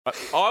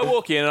I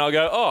walk in and I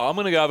go, I'm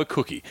going to go have a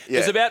cookie. Yeah.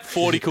 There's about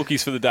 40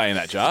 cookies for the day in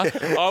that jar.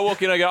 I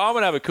walk in and I go, I'm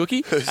going to have a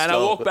cookie. And I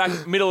walk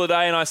back middle of the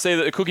day and I see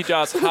that the cookie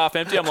jar's half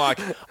empty. I'm like,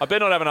 I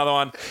better not have another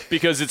one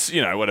because it's,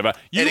 whatever.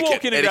 You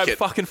walk in and go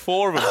fucking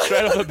 4 of them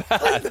straight off the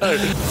bat.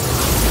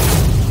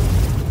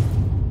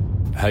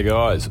 Hey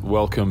guys,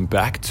 welcome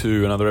back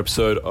to another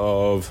episode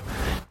of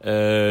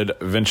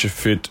Adventure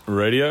Fit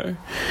Radio.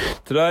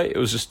 Today it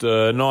was just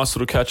a nice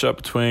little catch up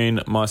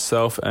between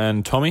myself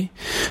and Tommy.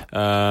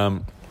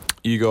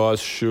 You guys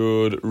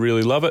should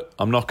really love it.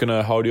 I'm not going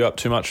to hold you up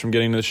too much from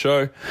getting to the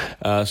show.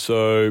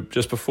 So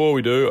just before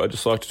we do, I'd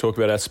just like to talk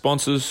about our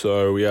sponsors.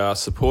 So we are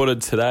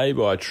supported today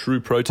by True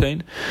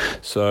Protein.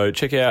 So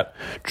check out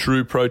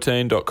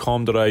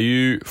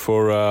trueprotein.com.au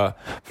for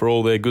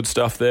all their good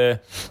stuff there.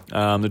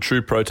 The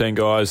True Protein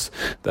guys,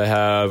 they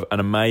have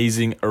an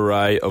amazing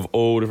array of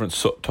all different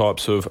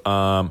types of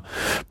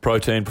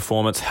protein,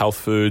 performance, health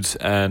foods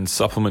and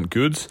supplement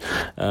goods.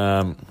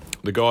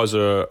 The guys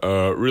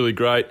are really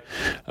great.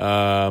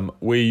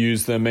 We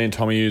use them. Me and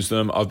Tommy use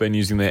them. I've been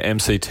using their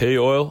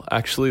MCT oil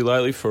actually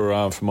lately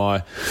for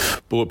my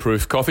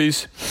bulletproof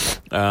coffees.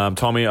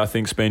 Tommy, I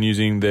think, has been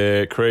using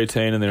their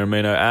creatine and their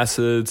amino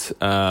acids.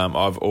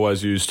 I've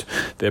always used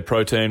their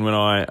protein when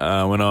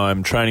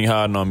I'm training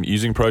hard and I'm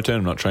using protein.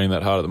 I'm not training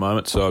that hard at the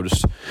moment, so I've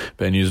just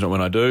been using it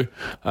when I do.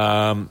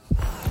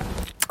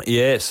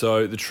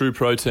 So the True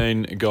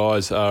Protein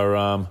guys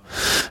are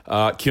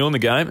killing the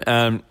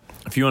game.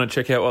 If you want to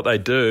check out what they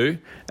do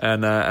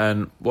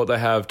and what they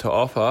have to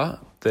offer,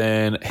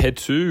 then head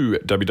to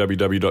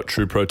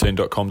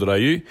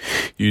www.trueprotein.com.au,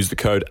 use the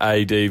code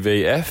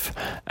ADVF,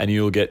 and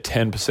you'll get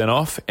 10%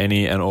 off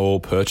any and all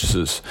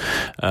purchases.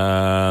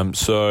 Make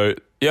sure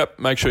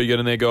you get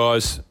in there,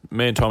 guys.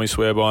 Me and Tommy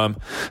swear by them.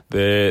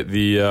 They're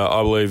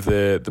I believe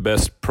they're the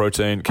best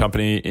protein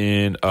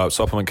company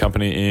supplement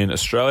company in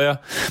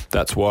Australia.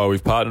 That's why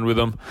we've partnered with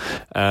them.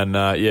 And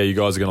you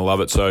guys are going to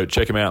love it. So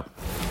check them out.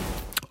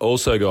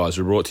 Also, guys,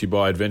 we're brought to you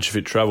by Adventure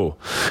Fit Travel.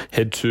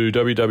 Head to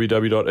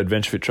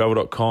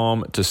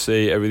www.adventurefittravel.com to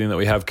see everything that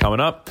we have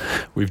coming up.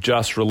 We've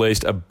just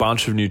released a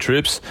bunch of new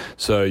trips,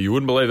 so you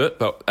wouldn't believe it,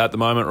 but at the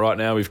moment right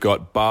now we've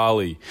got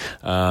Bali,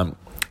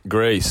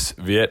 Greece,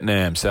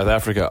 Vietnam, South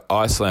Africa,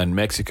 Iceland,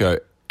 Mexico,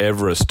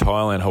 Everest,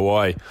 Thailand,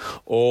 Hawaii,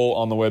 all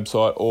on the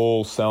website,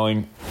 all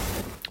selling,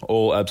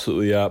 all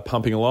absolutely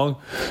pumping along.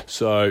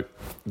 So,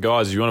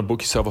 guys, if you want to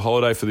book yourself a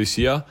holiday for this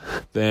year,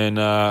 then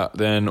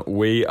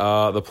we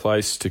are the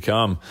place to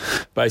come.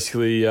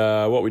 Basically,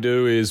 what we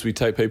do is we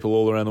take people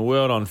all around the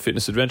world on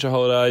fitness adventure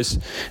holidays,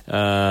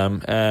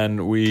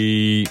 and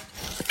we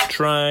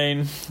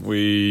train,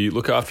 we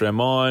look after our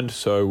mind.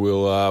 So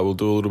we'll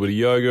do a little bit of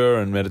yoga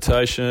and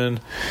meditation.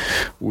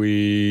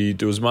 We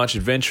do as much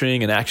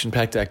adventuring and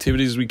action-packed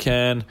activities as we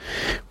can.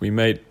 We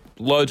meet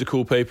loads of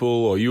cool people,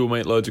 or you will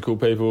meet loads of cool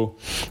people.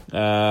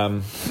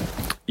 And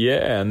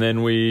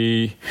then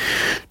we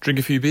drink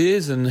a few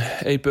beers and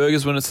eat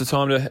burgers when it's the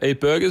time to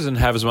eat burgers and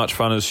have as much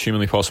fun as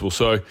humanly possible.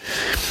 So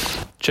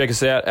check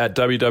us out at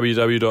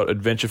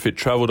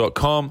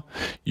www.adventurefittravel.com.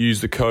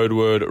 Use the code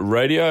word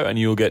radio and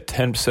you'll get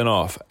 10%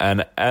 off.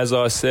 And as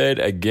I said,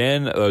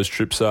 again, those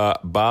trips are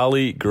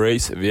Bali,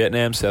 Greece,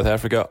 Vietnam, South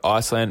Africa,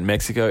 Iceland,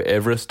 Mexico,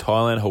 Everest,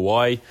 Thailand,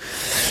 Hawaii,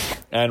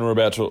 and we're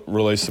about to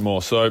release some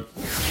more. So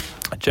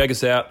check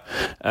us out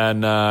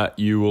and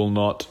you will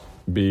not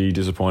be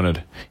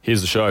disappointed.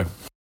 Here's the show.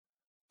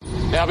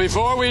 Now,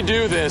 before we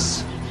do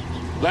this,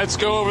 let's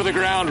go over the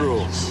ground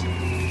rules.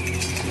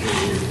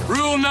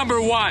 Rule number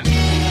 1,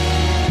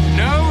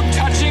 no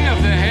touching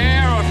of the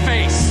hair or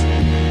face.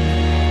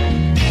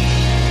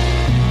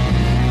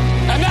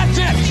 And that's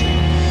it!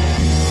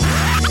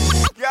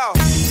 Yo!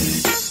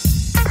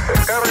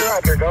 Discovery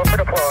Roger, go for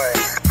deploy.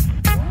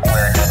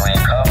 Where did we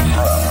come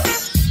from?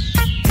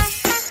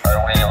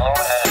 Are we alone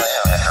in the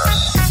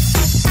universe?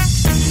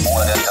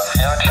 What is the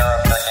future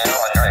of the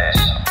human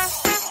race?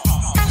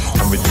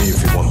 Come with me if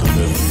you want to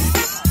live.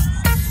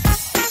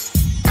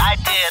 I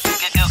did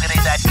giggity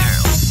that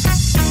girl.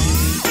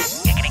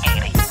 Giggity,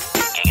 giggity.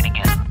 Giggity,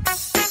 giggity.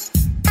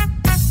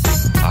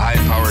 A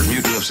high-powered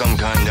mutant of some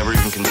kind never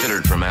even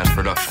considered for mass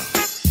production.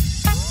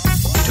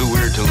 Too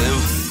weird to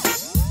live,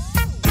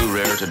 too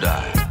rare to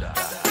die.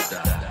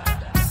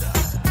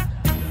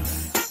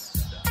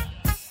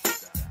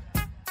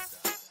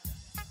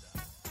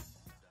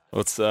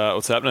 What's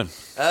happening?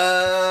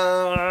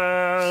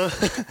 How's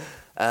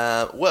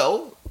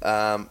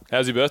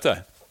your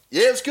birthday?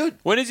 Yeah, it was good.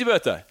 When is your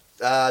birthday?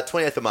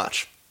 28th of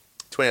March.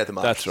 28th of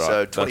March. That's right.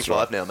 So 25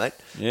 right. now, mate.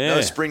 Yeah.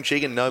 No spring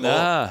chicken, no more.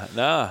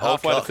 Nah.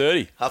 Halfway to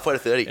 30. Halfway to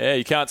 30. Yeah,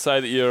 you can't say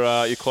that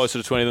you're closer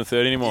to 20 than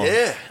 30 anymore.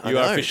 Yeah, you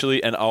are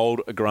officially an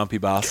old grumpy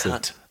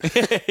bastard.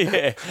 Cunt.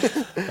 Yeah,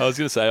 I was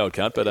going to say old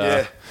cunt, but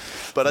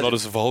not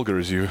as vulgar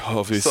as you,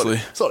 obviously.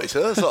 Sorry,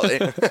 sir. Sorry.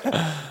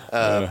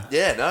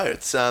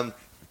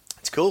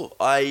 It's cool.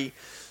 I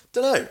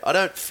don't know. I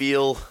don't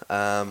feel.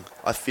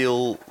 I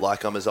feel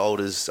like I'm as old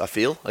as I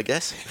feel, I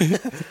guess.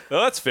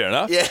 Well, that's fair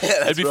enough. Yeah,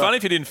 that's it'd be right. funny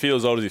if you didn't feel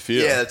as old as you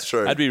feel. Yeah, that's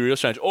true. That'd be real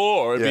strange.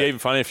 Or it'd be even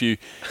funny if you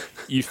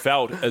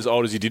felt as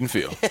old as you didn't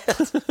feel.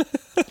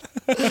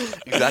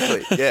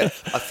 Exactly. Yeah.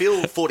 I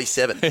feel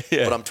 47,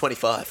 but I'm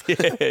 25.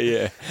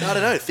 Yeah. No, I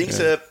don't know. Things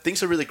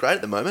are really great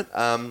at the moment.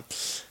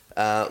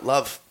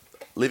 Love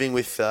living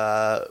with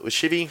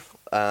Shivy.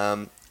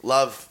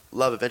 Love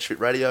Adventure Fit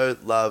Radio.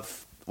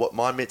 Love what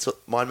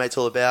MindMate's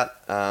all about.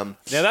 Now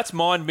that's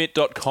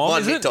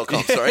mindmit.com, isn't it?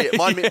 Mindmit.com, sorry.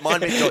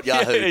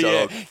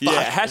 Mindmit.yahoo.org.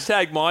 Yeah.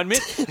 Hashtag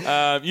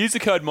mindmit. Use the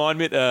code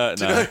mindmit.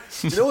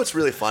 Do you know what's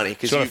really funny?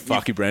 Because Trying to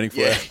fuck your branding for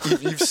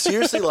you've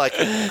seriously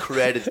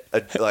created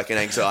an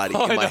anxiety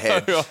in my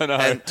head. I know.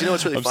 And do you know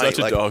what's really I'm funny?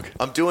 such a dog.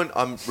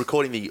 I'm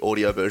recording the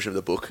audio version of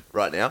the book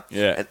right now.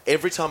 Yeah. And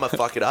every time I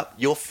fuck it up,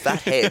 your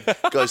fat head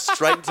goes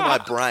straight into my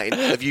brain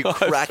of you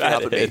cracking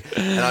up at me.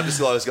 And I'm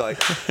just always going,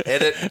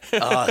 edit.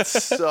 Oh,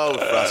 it's so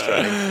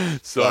frustrating.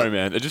 Sorry,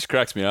 man. It just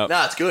cracks me up.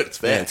 No, it's good. It's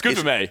fair. Yeah, it's good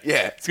for me.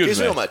 Yeah. It's good Keeps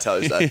for me me. on my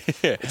toes, though.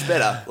 Yeah. It's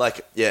better.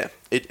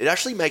 It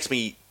actually makes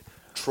me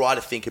try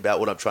to think about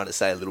what I'm trying to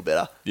say a little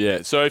better.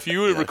 Yeah. So if you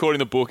were recording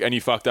the book and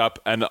you fucked up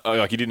and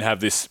you didn't have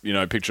this,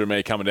 picture of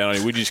me coming down on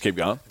you, would you just keep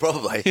going?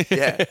 Probably.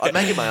 Yeah. I'd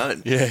make it my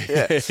own.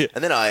 Yeah.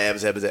 And then I Yeah.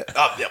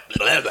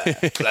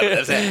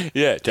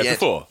 Chapter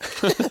 4.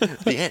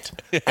 The end.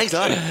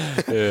 Anxiety.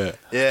 Yeah.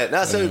 Yeah.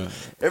 No, so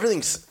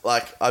everything's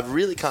I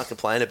really can't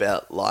complain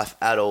about life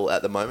at all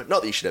at the moment.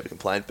 Not that you should ever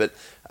complain, but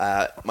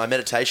my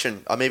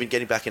meditation, I'm even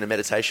getting back into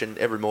meditation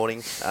every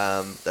morning.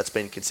 That's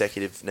been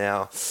consecutive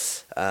now.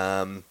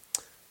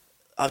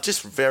 I'm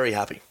just very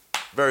happy.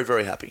 Very,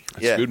 very happy.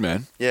 That's good,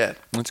 man. Yeah.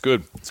 That's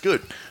good. It's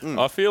good.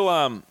 I feel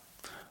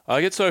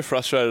I get so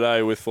frustrated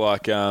today with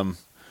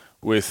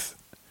with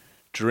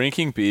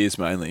drinking beers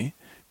mainly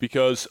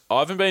because I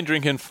haven't been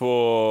drinking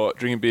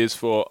beers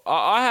for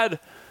I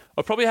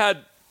probably had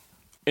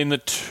in the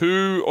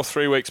 2 or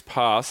 3 weeks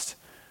past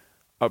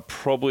I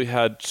probably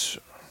had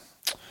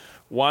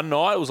one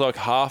night, it was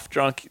half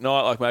drunk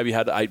night, maybe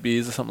had 8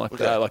 beers or something like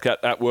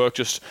that. At work,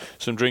 just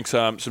some drinks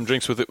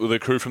with a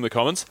crew from the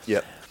Commons.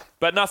 Yep.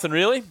 But nothing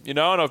really, and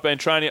I've been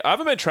training. I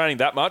haven't been training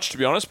that much, to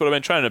be honest, but I've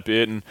been training a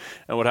bit and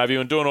what have you,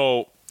 and doing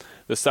all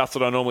the stuff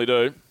that I normally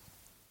do.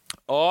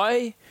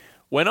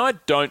 When I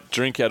don't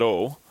drink at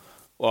all,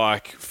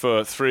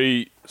 for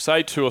 2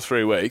 or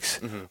 3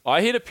 weeks,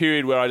 I hit a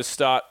period where I just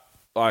start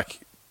my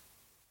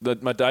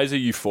days are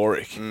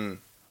euphoric.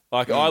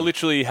 I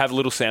literally have a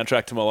little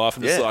soundtrack to my life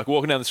and just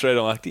walking down the street,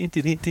 I'm like, yeah,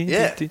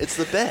 it's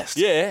the best.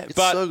 Yeah, it's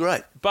so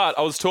great. But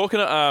I was talking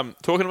to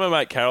my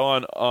mate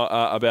Caroline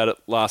about it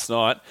last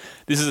night.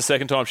 This is the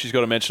second time she's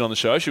got a mention on the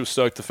show. She was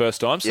stoked the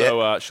first time,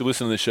 so she'll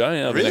listen to this show.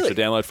 Yeah, really? An extra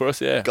download for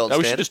us. Yeah, Gold we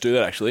should standard. just do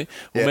that actually.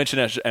 We'll mention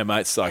our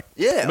mates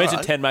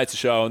mention 10 mates a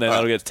show, and then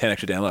that'll get 10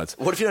 extra downloads.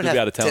 What if you don't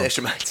have 10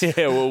 extra mates? Yeah,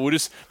 well, we'll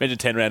just mention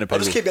 10 random people.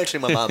 I'll just keep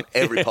mentioning my mum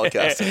every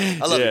podcast.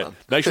 I love you, mum.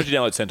 Make sure you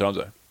download 10 times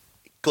though.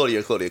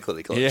 Claudia.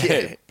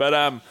 Yeah.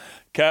 But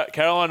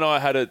Caroline and I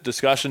had a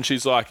discussion.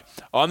 She's like,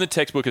 I'm the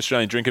textbook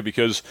Australian drinker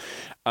because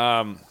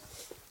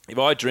if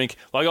I drink,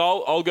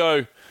 I'll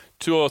go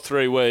 2 or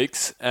 3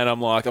 weeks and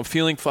I'm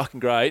feeling fucking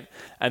great.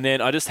 And then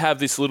I just have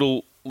this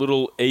little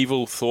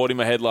evil thought in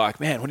my head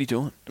man, what are you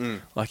doing?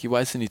 You're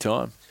wasting your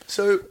time.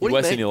 So what you're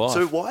wasting your life.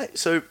 So why?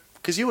 So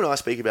because you and I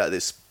speak about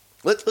this,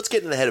 let's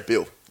get in the head of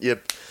Bill.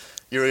 You're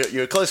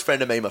a close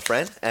friend of me, my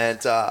friend,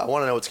 and I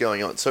want to know what's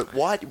going on. So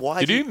why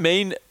did you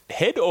mean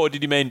head or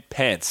did you mean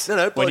pants?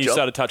 No, when you blowjob.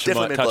 started touching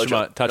my you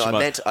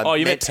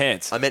meant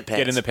pants. I meant pants.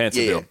 Get in the pants,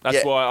 yeah, Bill.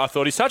 That's why I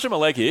thought he's touching my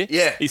leg here.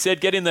 Yeah. He said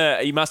get in the.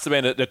 He must have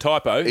been the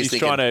typo. He's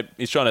trying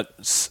to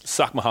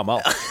suck my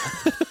humble.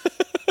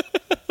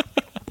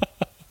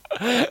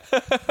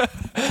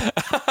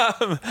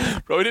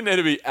 Probably didn't need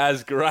to be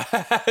as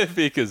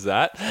graphic as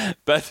that,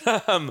 but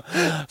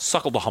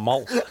suckle the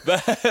hummel. Suckle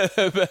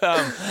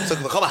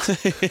the hummus.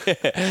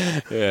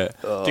 Yeah.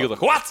 Tickle the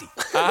kwatsi.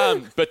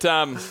 But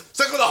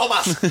suckle the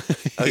hummus.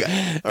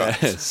 Okay. All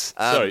right.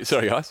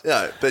 Sorry, guys.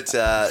 No, but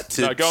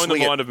go in the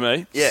mind of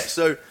me. Yeah.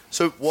 So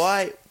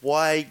why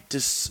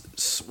does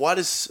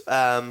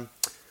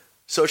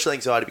social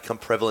anxiety become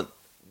prevalent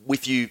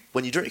with you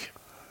when you drink?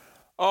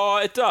 Oh,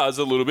 it does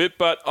a little bit,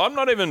 but I'm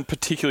not even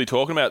particularly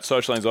talking about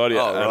social anxiety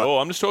at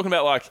all. I'm just talking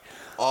about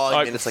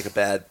I mean it's a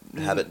bad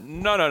habit.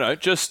 No.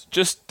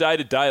 Just day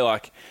to day,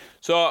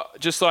 so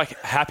just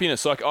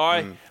happiness.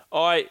 I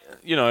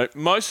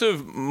most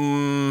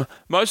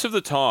of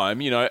the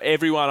time,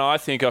 everyone I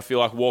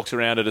feel walks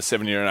around at a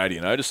 70 or an 80,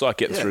 just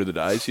getting through the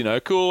days,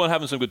 cool and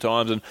having some good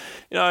times and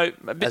a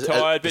bit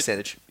tired,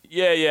 percentage.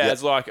 Yeah.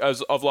 As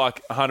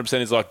 100%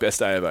 is best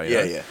day ever.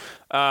 You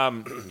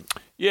know?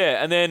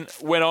 Yeah, and then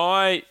when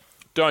I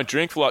don't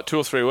drink for 2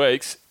 or 3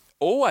 weeks,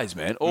 always, if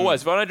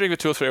I don't drink for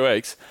 2 or 3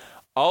 weeks,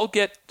 I'll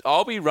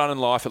be running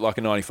life at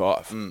a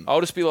 95. I'll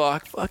just be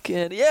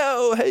fucking,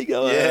 yo, how you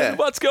going? Yeah.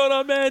 What's going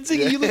on, man?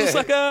 Ziggy, you little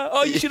sucker.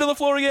 Oh, you shit on the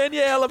floor again?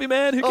 Yeah, I love you,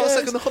 man. Who cares?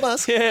 Sucking the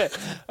hummus. Yeah.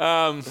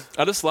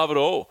 I just love it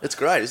all. It's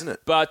great, isn't it?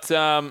 But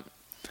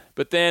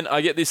then I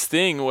get this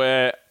thing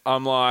where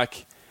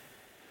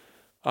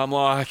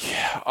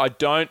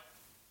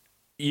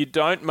you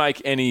don't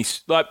make any,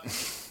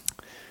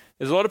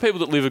 there's a lot of people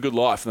that live a good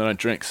life and they don't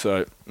drink,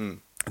 so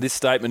this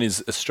statement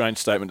is a strange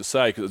statement to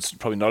say because it's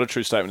probably not a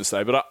true statement to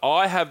say, but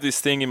I have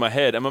this thing in my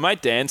head, and my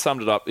mate Dan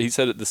summed it up. He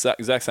said it the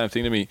exact same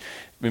thing to me.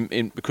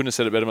 I couldn't have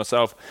said it better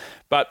myself.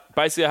 But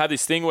basically, I have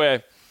this thing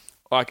where,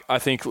 like, I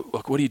think,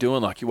 look, what are you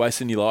doing? Like, you're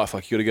wasting your life.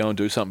 Like, you got to go and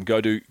do something.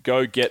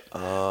 Go get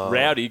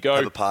rowdy. Go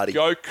have a party.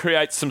 Go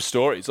create some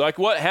stories. Like,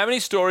 how many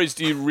stories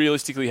do you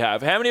realistically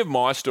have? How many of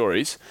my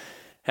stories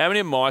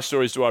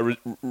do I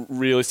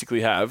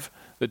realistically have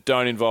that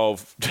don't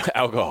involve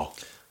alcohol?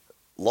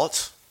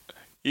 Lots.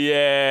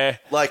 Yeah.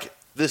 Like,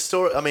 the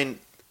story, I mean,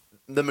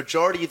 the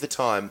majority of the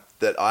time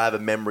that I have a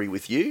memory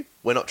with you,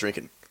 we're not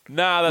drinking.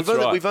 No, that's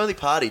right. We've only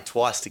partied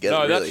twice together.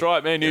 No, really. that's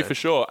right, man. You for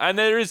sure. And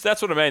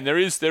that's what I mean. There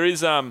is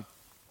a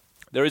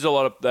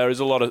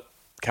lot of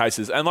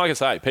cases, and like I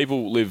say,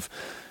 people live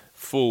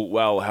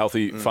full,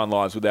 healthy, fun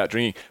lives without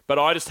drinking. But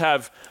I just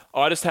have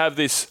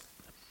this.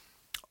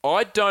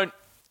 I don't,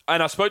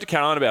 and I spoke to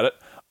Caroline about it.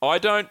 I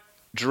don't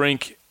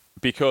drink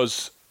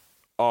because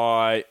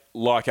I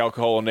like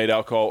alcohol or need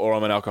alcohol or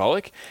I'm an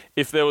alcoholic.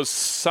 If there was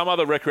some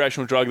other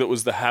recreational drug that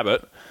was the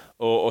habit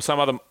or some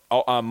other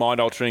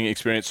mind-altering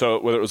experience, so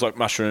whether it was like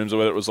mushrooms or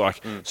whether it was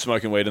like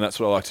smoking weed, and that's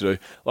what I like to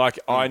do, like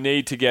I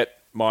need to get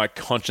my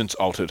conscience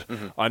altered.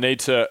 I need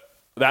to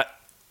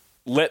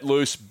let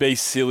loose, be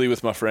silly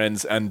with my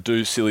friends and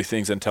do silly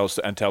things and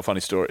tell funny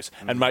stories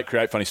and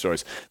create funny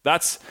stories.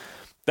 That's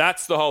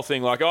the whole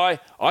thing. Like, I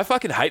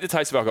fucking hate the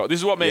taste of alcohol. This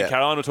is what me and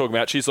Caroline were talking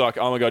about. She's like,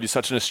 oh my God, you're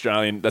such an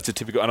Australian. That's a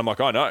typical. And I'm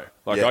like, I know.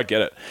 Like, I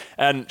get it.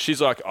 And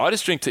she's like, I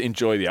just drink to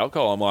enjoy the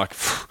alcohol. I'm like,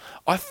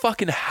 I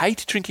fucking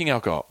hate drinking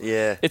alcohol.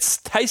 Yeah. It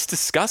tastes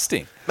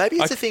disgusting. Maybe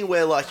it's a thing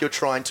where, like, you're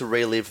trying to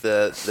relive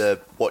the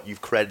what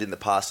you've created in the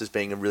past as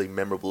being a really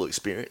memorable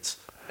experience.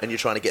 And you're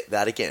trying to get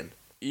that again.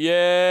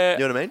 Yeah. You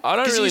know what I mean? I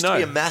don't really know. Because you used to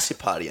be a massive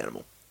party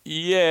animal.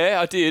 Yeah,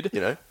 I did.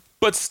 You know?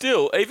 But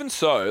still, even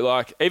so,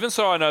 I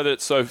know that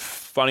it's so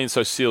funny and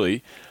so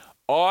silly.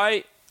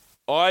 I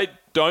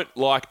don't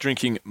like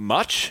drinking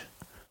much.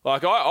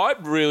 Like, I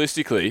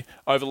realistically,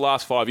 over the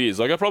last 5 years,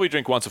 like, I probably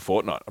drink once a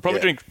fortnight. I probably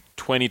drink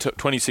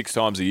 26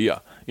 times a year,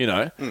 you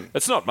know?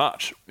 It's not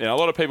much. You know, a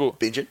lot of people...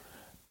 Binging?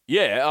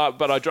 Yeah,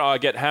 but I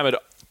get hammered.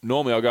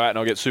 Normally, I'll go out and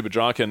I'll get super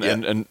drunk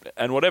and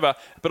whatever.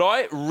 But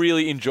I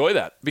really enjoy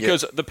that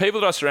because the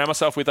people that I surround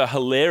myself with are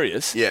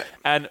hilarious. Yeah.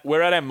 And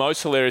we're at our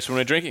most hilarious when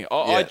we're drinking.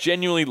 I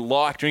genuinely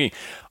like drinking.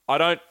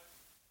 I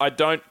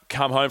don't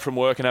come home from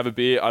work and have a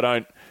beer.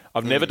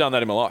 I've never done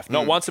that in my life.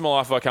 Not once in my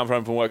life have I come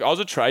home from work. I was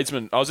a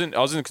tradesman. I was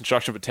in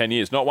construction for 10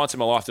 years. Not once in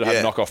my life did I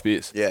have knockoff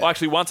beers. Yeah. Well,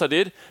 actually, once I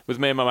did with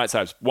me and my mate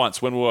Sabes.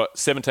 Once when we were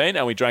 17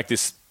 and we drank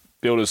this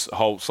builder's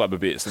whole slab of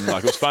beers. And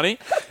like, it was funny.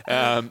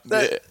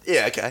 Okay.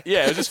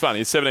 Yeah, it was just funny.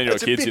 It's 17-year-old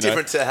kids, It's a bit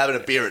different to having a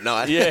beer at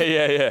night.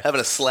 Yeah.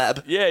 Having a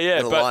slab.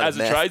 Yeah. But as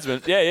a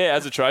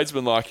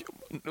tradesman, like,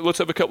 let's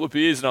have a couple of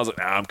beers. And I was like,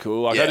 nah, I'm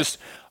cool. Like,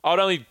 I'd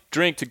only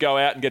drink to go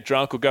out and get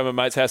drunk or go to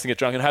my mate's house and get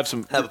drunk and have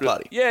a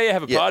party. Yeah,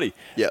 have a party.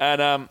 Yeah.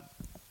 And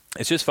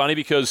it's just funny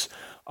because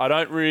I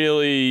don't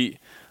really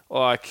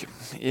like,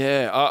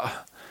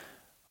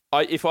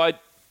 if I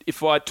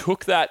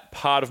took that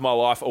part of my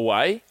life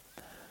away,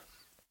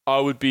 I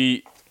would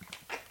be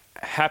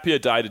happier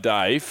day to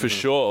day for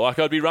sure. Like,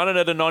 I'd be running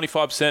at a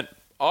 95%.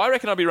 I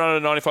reckon I'd be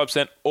running at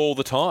 95% all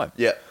the time.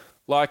 Yeah.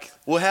 Like,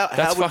 well,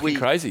 that's would fucking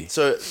crazy.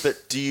 So,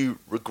 but do you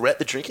regret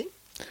the drinking?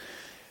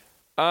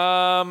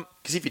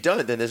 Because if you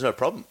don't, then there's no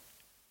problem.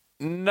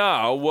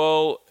 No,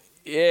 well,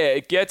 yeah,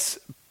 it gets...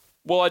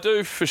 Well, I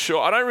do for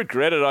sure. I don't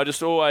regret it. I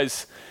just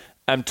always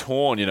am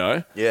torn, you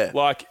know? Yeah.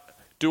 Like,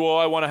 do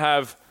I want to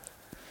have...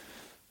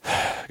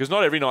 Because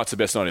not every night's the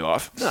best night in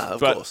life. No, of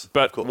course.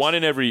 But one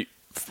in every...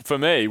 For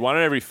me, 1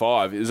 in every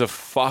 5 is a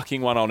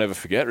fucking one I'll never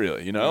forget,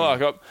 really. You know?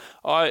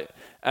 Like,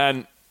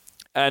 and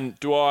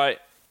do I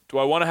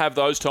want to have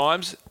those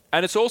times?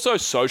 And it's also a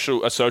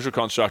social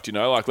construct, you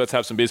know? Like, let's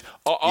have some beers.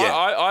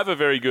 I have a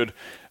very good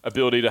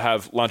ability to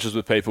have lunches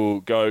with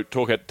people, go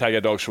take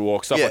our dogs for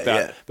walks, stuff like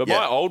that. Yeah, but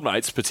my old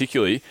mates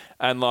particularly,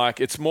 and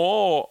like, it's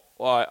more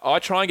like, I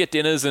try and get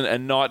dinners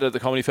and night at the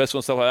comedy festival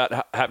and stuff like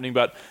that happening,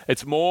 but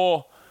it's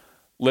more,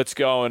 let's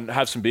go and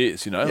have some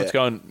beers, you know? Let's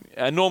go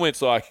and normally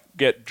it's like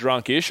get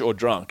drunk-ish or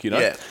drunk, you know?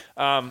 Yeah.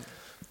 I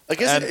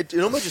guess it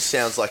almost just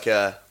sounds like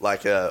a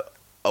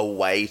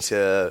way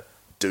to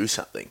do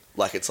something.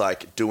 Like, it's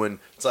like,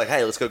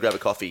 hey, let's go grab a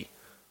coffee.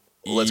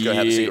 Or let's go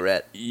have a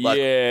cigarette. Like,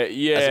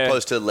 as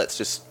opposed to let's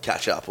just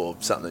catch up or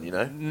something, you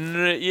know?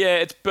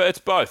 Yeah, it's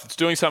both. It's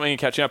doing something and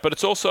catching up, but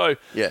it's also,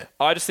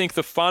 I just think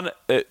the fun,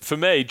 for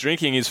me,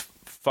 drinking is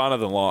funner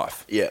than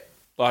life. Yeah.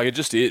 Like, it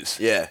just is.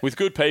 Yeah. With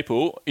good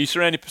people, you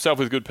surround yourself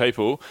with good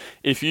people.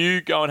 If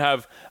you go and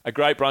have a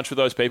great brunch with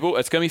those people,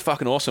 it's going to be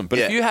fucking awesome. But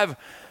if you have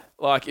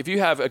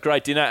a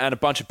great dinner and a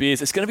bunch of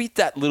beers, it's going to be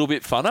that little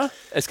bit funner.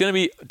 It's going to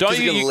be. Don't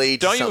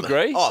you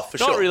agree? Oh, for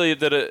sure. Not really.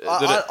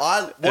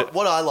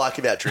 What I like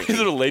about drinking.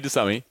 It'll lead to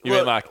something. You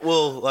mean like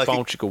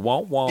phone chicka wah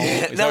wah?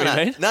 Is that what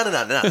you mean? No.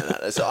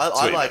 So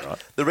I like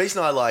the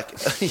reason I like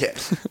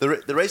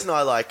the reason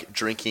I like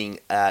drinking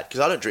because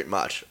I don't drink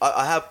much.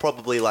 I have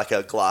probably like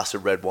a glass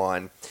of red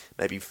wine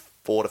maybe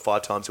 4 to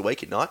 5 times a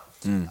week at night.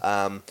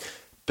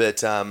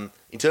 But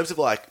in terms of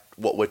like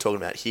what we're talking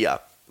about here,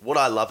 what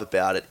I love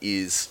about it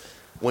is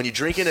when you're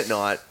drinking at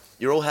night,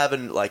 you're all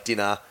having like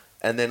dinner,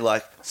 and then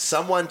like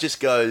someone just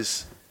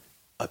goes,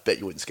 I bet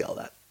you wouldn't scale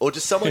that. Or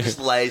just someone just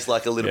lays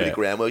like a little bit of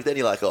groundwork. Then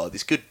you're like, oh,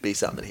 this could be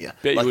something here.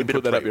 Bet like you would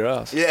put that up your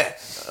ass. Yeah.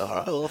 All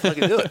right, well, if I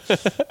can do it.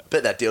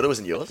 Bet that dildo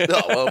wasn't yours.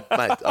 Oh, well,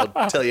 mate,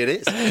 I'll tell you it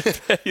is.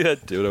 Yeah,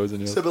 that dildo wasn't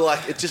yours. So, but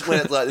like, it just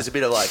went like, there's a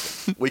bit of like,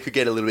 we could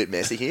get a little bit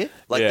messy here.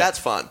 Like, that's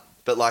fun.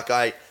 But like,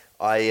 I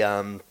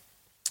don't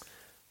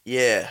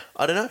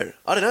know.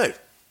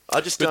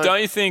 I just But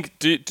don't you think,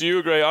 do you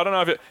agree? I don't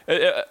know if it...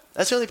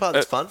 that's the only part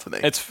that's fun for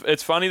me. It's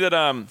funny that...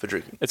 for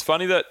drinking. It's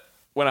funny that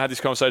when I had this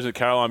conversation with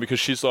Caroline,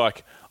 because she's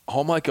like,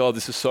 oh my God,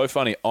 this is so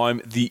funny.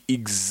 I'm the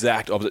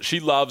exact opposite. She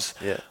loves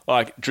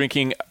like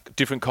drinking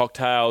different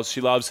cocktails.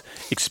 She loves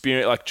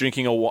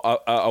drinking a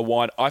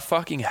wine. I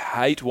fucking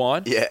hate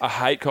wine. Yeah. I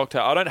hate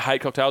cocktails. I don't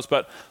hate cocktails,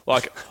 but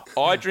like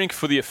I drink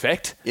for the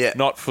effect,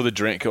 not for the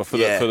drink or for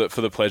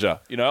the pleasure.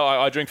 You know,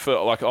 I drink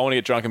for like I want to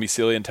get drunk and be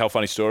silly and tell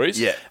funny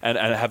stories. And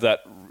have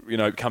that, you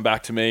know, come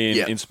back to me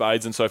in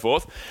spades and so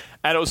forth.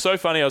 And it was so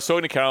funny. I was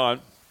talking to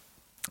Caroline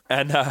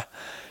and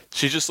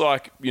she's just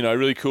like, you know,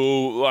 really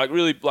cool, like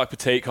really like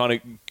petite, kind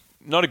of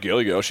not a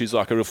girly girl. She's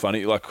like a real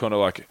funny, like kind of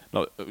like,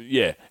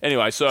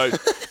 Anyway, so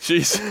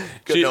she's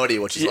got no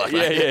idea what she's like.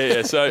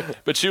 Yeah. So,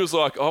 but she was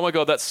like, oh my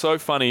God, that's so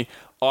funny.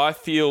 I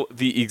feel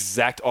the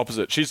exact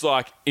opposite. She's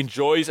like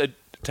enjoys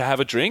to have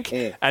a drink,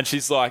 and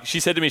she's like, she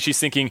said to me, she's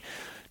thinking,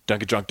 don't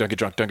get drunk, don't get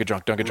drunk, don't get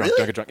drunk, don't get drunk,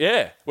 don't get drunk.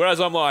 Yeah. Whereas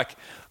I'm like,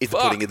 it's the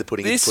pudding, it's the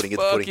pudding, it's the pudding,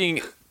 it's the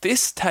pudding.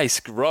 This tastes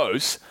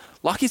gross.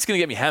 Lucky it's going to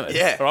get me hammered.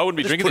 Yeah. Or I wouldn't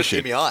be drinking this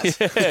shit. In my eyes.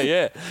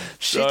 Yeah.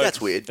 Shit,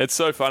 that's weird. It's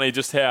so funny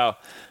just how...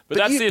 But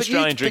that's the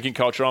Australian drinking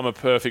culture. I'm a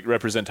perfect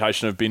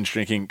representation of binge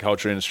drinking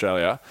culture in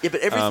Australia. Yeah, but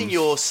everything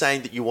you're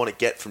saying that you want to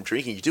get from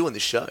drinking, you do on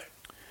this show.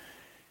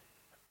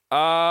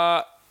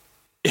 Yeah,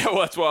 well,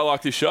 that's why I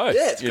like this show.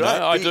 Yeah, it's great.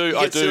 I do. You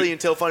get silly and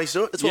tell funny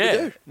stories. That's what we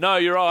do. No,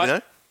 you're right. You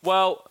know?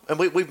 Well... And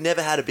we've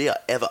never had a beer,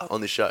 ever,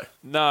 on this show.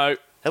 No.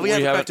 Have we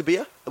ever cracked a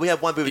beer? We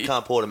had one beer with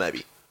Calm Porter,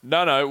 maybe.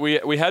 No,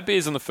 we had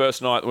beers on the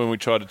first night when we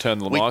tried to turn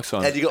the mics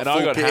on. And you got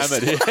I got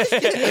hammered.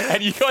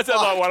 And you guys had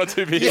like one or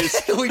two beers.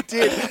 Yeah, we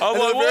did. I'm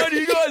like, why are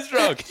you guys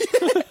drunk?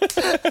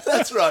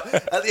 That's right.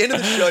 At the end of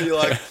the show, you're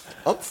like,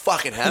 I'm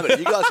fucking hammered.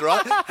 You guys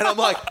right? And I'm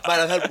like, mate,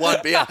 I've had one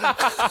beer.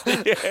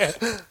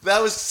 That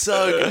was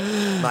so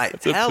good.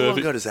 Mate, how long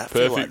ago does that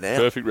feel like now?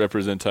 Perfect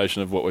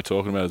representation of what we're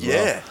talking about as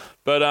well.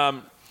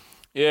 But,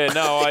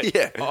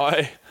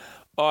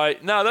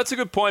 no, that's a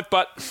good point.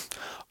 But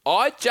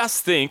I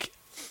just think,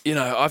 you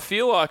know, I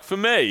feel like for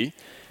me,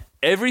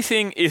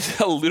 everything is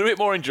a little bit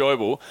more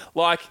enjoyable.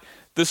 Like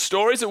the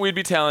stories that we'd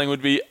be telling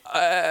would be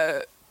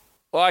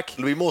like...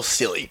 It'd be more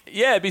silly.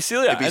 Yeah, it'd be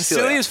sillier. And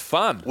silly is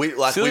fun.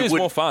 Silly is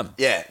more fun.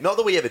 Yeah, not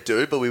that we ever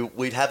do, but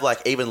we'd have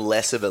like even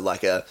less of a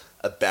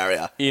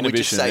barrier. Inhibition, we'd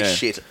just say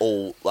shit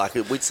all, like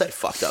we'd say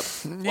fucked up.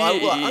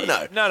 I don't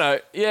know. No,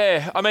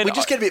 yeah. I mean... We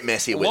just get a bit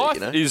messier with it, you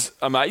know? Life is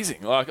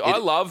amazing. Like I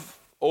love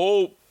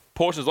all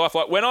portions of life.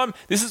 Like when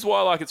this is why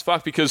I like it's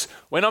fucked, because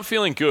when I'm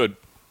feeling good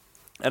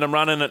and I'm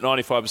running at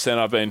 95%,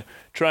 I've been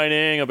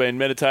training, I've been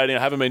meditating, I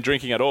haven't been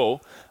drinking at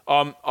all,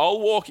 I'll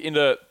walk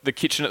into the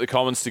kitchen at the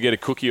Commons to get a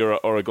cookie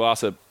or a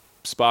glass of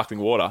sparkling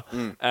water,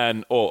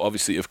 or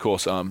obviously, of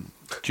course,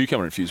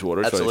 cucumber infused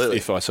water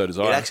if I so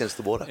desire. It accents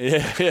the water.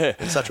 Yeah.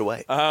 In such a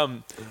way.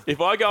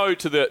 If I go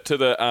to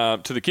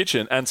the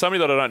kitchen and somebody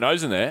that I don't know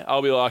is in there,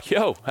 I'll be like,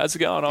 "Yo, how's it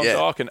going?" I'm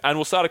Doc, and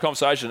we'll start a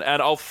conversation,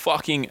 and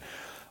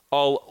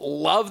I'll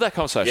love that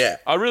conversation. Yeah.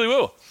 I really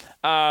will.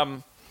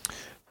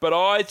 But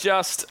I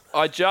just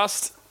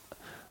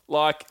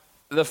like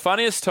the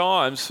funniest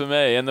times for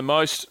me and the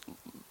most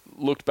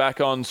looked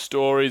back on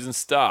stories and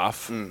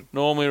stuff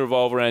normally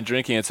revolve around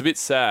drinking. It's a bit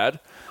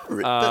sad.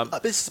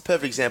 But this is a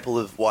perfect example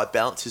of why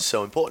balance is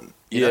so important.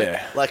 You know?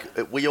 Like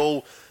we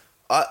all,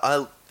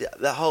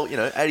 that whole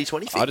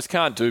 80-20 thing. I just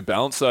can't do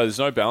balance though. There's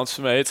no balance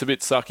for me. It's a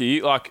bit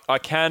sucky. Like I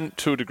can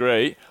to a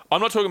degree.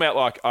 I'm not talking about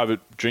like I have a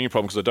drinking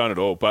problem because I don't at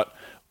all, but.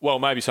 Well,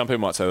 maybe some people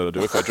might say that I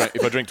do.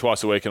 If I drink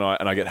twice a week and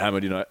I get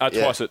hammered,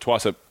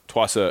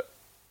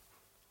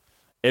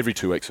 every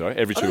 2 weeks. Sorry,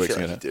 every 2 weeks. I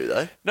don't feel like you do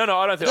though. No,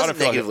 I don't think. It doesn't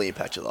negatively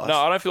impact your life. No,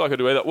 I don't feel like I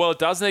do either. Well, it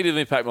does negatively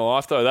impact my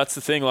life though. That's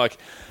the thing. Like,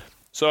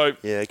 so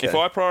if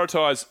I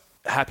prioritise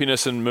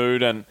happiness and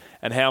mood and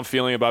how I'm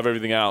feeling above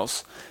everything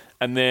else,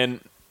 and then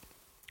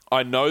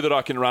I know that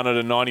I can run at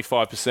a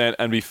 95%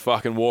 and be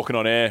fucking walking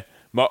on air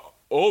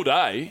all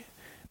day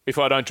if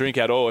I don't drink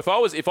at all.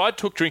 If I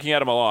took drinking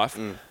out of my life,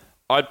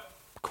 I'd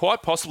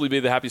quite possibly be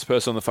the happiest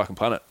person on the fucking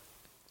planet.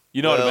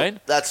 You know what I mean?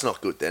 That's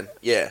not good then.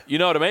 Yeah. You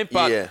know what I mean?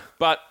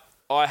 But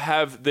I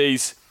have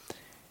these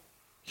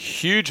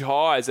huge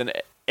highs and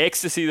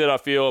ecstasy that I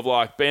feel of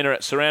like being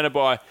surrounded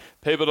by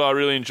people that I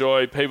really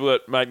enjoy, people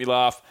that make me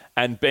laugh,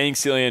 and being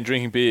silly and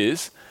drinking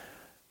beers.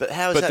 But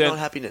how is that not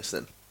happiness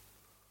then?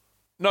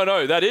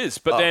 No, that is.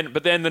 But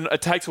then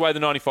it takes away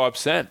the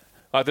 95%.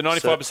 Like the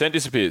 95%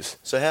 disappears.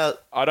 So how?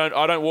 I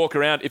don't walk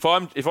around if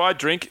I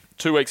drink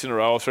 2 weeks in a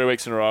row or 3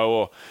 weeks in a row,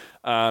 or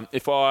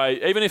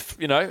even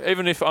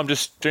if I'm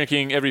just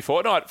drinking every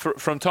fortnight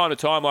from time to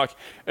time, like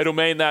it'll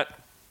mean that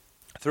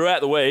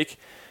throughout the week,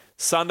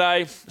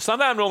 Sunday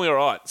I'm normally all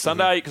right.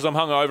 Sunday, because I'm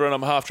hungover and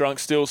I'm half drunk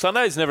still,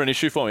 Sunday's never an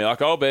issue for me.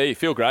 Like I'll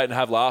feel great and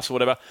have laughs or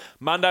whatever.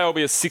 Monday I'll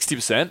be a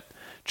 60%.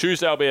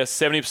 Tuesday I'll be a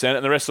 70%,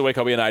 and the rest of the week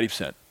I'll be an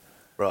 80%.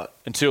 Right.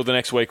 Until the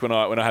next week when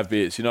I have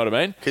beers. You know what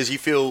I mean? Because you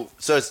feel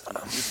so.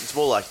 It's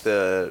more like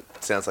it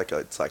sounds like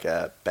it's like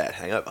a bad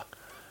hangover.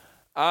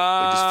 You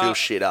just feel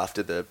shit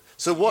after the.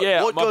 So what?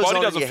 Yeah, what my goes body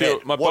on doesn't in your feel.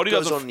 head? My body what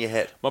goes doesn't on in your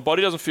head? My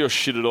body doesn't feel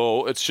shit at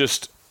all. It's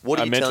just What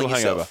are a you mental telling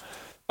hangover.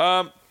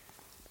 yourself?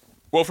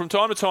 Well, from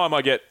time to time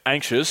I get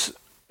anxious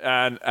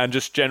and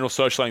just general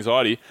social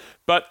anxiety,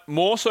 but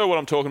more so what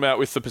I'm talking about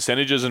with the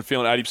percentages and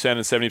feeling 80%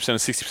 and 70% and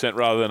 60%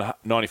 rather than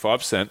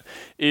 95%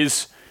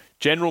 is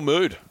general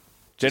mood,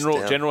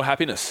 general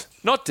happiness.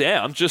 Not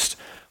down, just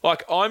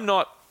like I'm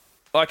not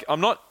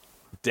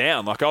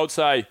down. Like I would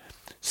say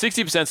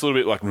 60% is a little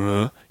bit like,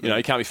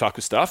 you can't be fucked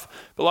with stuff,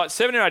 but like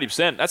 70 or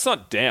 80%, that's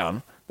not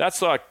down.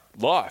 That's like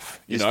life,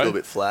 you know. Just feel a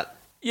bit flat.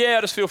 Yeah,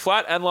 I just feel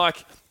flat. And,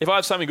 like, if I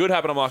have something good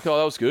happen, I'm like, oh,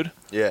 that was good.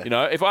 Yeah. You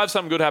know, if I have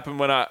something good happen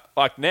when the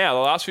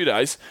last few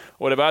days,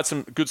 or whatever, I had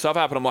some good stuff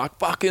happen, I'm like,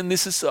 fucking,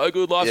 this is so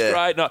good. Life's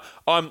great. No,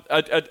 I'm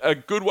a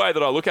good way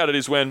that I look at it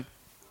is when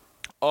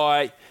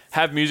I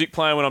have music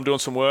playing when I'm doing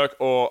some work,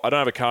 or I don't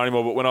have a car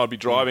anymore, but when I'd be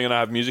driving and I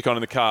have music on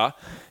in the car,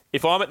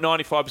 if I'm at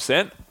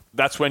 95%,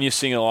 that's when you're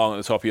singing along at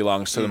the top of your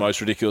lungs to the most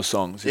ridiculous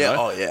songs. You know?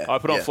 Oh, yeah. I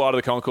put on Flight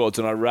of the Conchords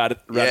and I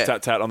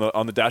rat-tat-tat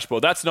on the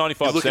dashboard. That's 95%.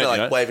 You're looking at you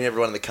know? waving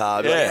everyone in the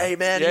car. Like, hey,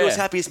 man, you're as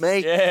happy as me.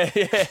 Yeah.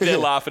 They're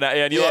laughing at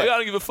you. And you're like, I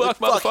don't give a fuck,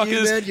 Fuck motherfuckers.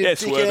 you, man, you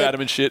swerve dickhead. at them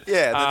and shit.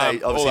 Yeah, then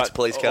they obviously it's a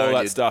police car. All and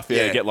that stuff,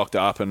 get locked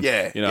up. And,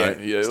 Still going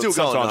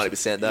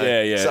 90% though.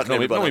 Yeah. Sucking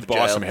Normally everybody buy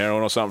jail. some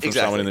heroin or something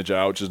from someone in the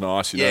jail, which is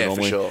nice,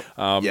 normally. for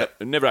sure.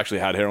 Never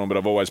actually had heroin, but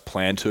I've always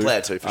planned to.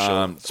 Planned to, for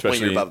sure. Especially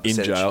When you're above in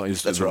percentage. jail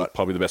is That's right.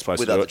 probably the best place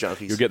With to do other it.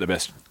 junkies. You'll get the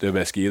best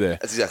gear there.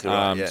 That's exactly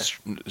right, yeah.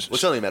 Well,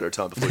 it's only a matter of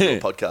time before you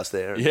do a podcast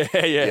there.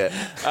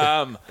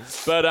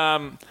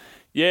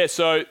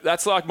 So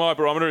that's like my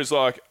barometer is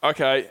like,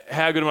 okay,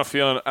 how good am I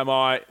feeling?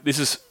 This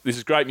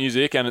is great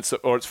music and it's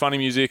funny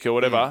music or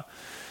whatever.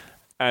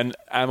 And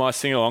am I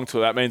singing along to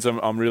it? That means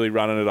I'm really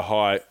running at a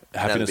high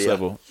happiness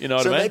level. You know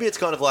what I mean? So maybe it's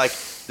kind of like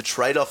the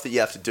trade-off that you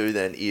have to do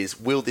then is,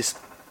 will this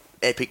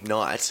epic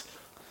night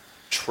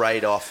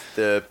trade off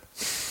the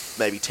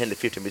maybe 10 to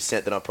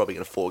 15% that I'm probably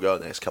going to forego in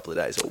the next couple of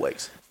days or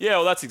weeks? Yeah,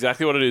 well, that's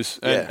exactly what it is.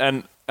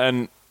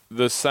 And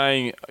the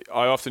saying,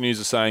 I often use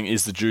the saying,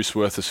 is the juice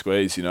worth the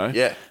squeeze, you know?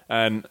 Yeah.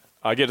 And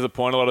I get to the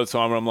point a lot of the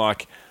time where I'm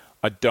like,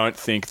 I don't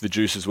think the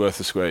juice is worth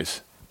the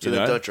squeeze. So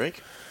then don't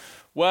drink?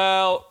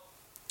 Well,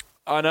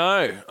 I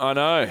know,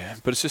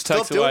 but it just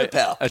takes Stop away. doing it,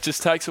 pal. It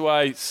just takes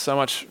away so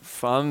much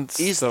fun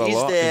Is in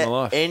my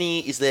life.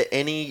 is there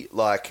any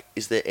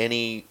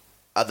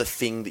other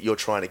thing that you're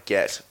trying to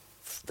get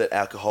that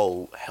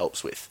alcohol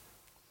helps with?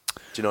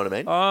 Do you know what I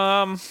mean?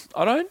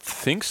 I don't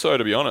think so,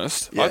 to be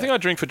honest. Yeah. I think I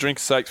drink for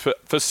drink's sake,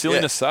 for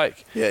silliness'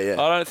 sake. Yeah.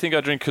 I don't think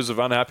I drink because of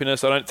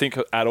unhappiness. I don't think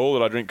at all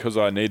that I drink because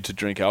I need to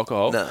drink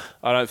alcohol. No.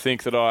 I don't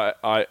think that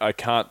I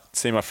can't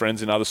see my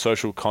friends in other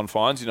social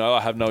confines. You know,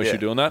 I have no issue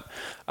doing that.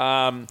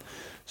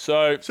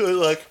 So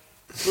like,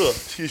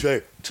 excuse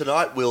me.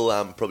 Tonight we'll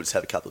probably just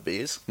have a couple of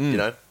beers. You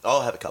know,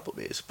 I'll have a couple of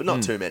beers, but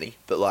not too many.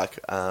 But like,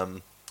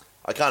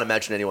 I can't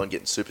imagine anyone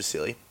getting super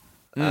silly.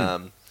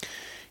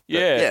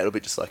 Yeah, it'll be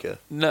just like a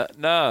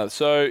no.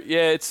 So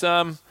yeah, it's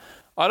I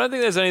don't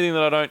think there's anything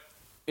that I don't,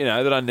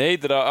 that I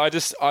need. That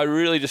I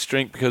really just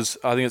drink because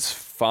I think it's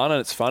fun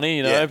and it's funny.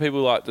 You know, Yeah.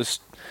 people like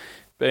just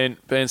being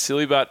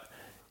silly, but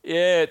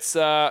yeah,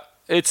 I'm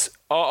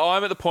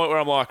at the point where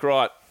I'm like,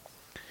 right,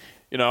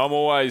 I'm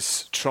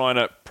always trying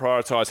to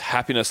prioritize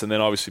happiness, and then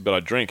obviously, but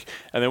I drink.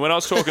 And then when I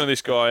was talking to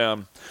this guy,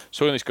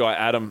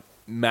 Adam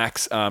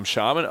Max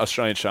Sharman,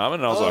 Australian Shaman,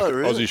 and I was like,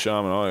 really? Aussie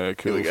Shaman, oh yeah,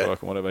 cool, Here we go.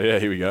 fucking whatever. Yeah,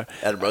 here we go.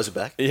 Adam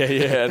Rosenbach.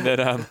 Yeah,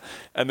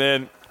 and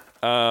then,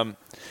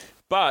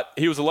 but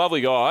he was a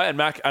lovely guy,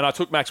 and I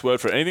took Mac's word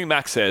for it. Anything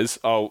Mac says,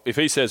 if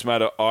he says,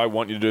 mate, I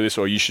want you to do this,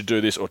 or you should do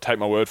this, or take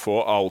my word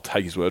for, I'll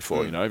take his word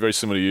for. Very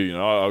similar to you.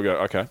 I'll go,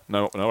 okay,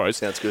 no worries.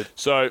 Sounds good.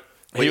 So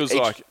he was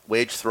like,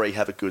 we each three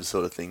have a good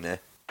sort of thing there.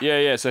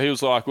 Yeah. So he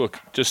was like, look,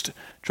 just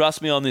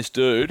trust me on this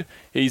dude.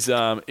 He's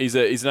an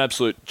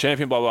absolute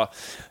champion, blah, blah.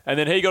 And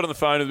then he got on the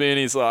phone with me and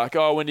he's like,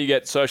 oh, when do you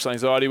get social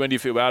anxiety? When do you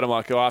feel bad? I'm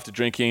like, oh, after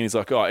drinking. He's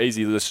like, oh,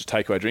 easy, let's just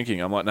take away drinking.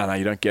 I'm like, no,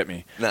 you don't get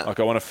me. No. Like,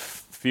 I want to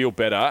feel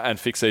better and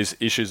fix these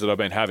issues that I've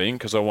been having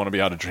because I want to be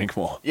able to drink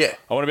more. Yeah.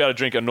 I want to be able to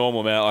drink a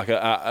normal amount,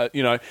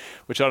 like,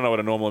 which I don't know what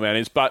a normal amount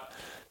is. But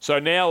so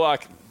now,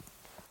 like,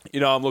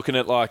 I'm looking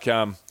at, like,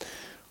 I've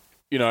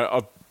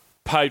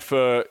paid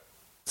for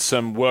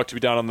some work to be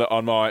done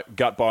on my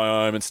gut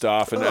biome and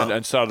stuff,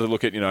 and started to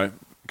look at,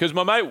 because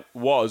my mate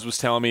was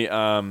telling me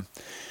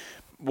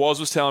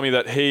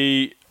that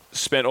he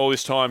spent all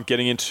this time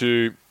getting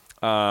into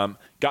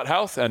gut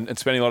health and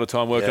spending a lot of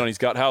time working on his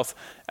gut health,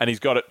 and he's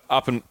got it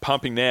up and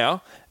pumping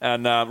now,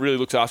 and really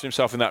looks after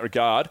himself in that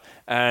regard.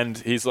 And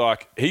he's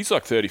like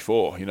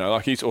 34,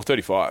 or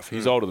 35.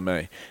 He's older than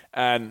me,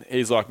 and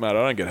he's like, mate, I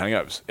don't get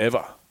hangovers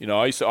ever.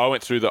 I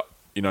went through the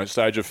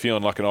stage of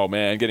feeling like an old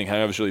man, getting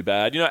hangovers really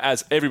bad.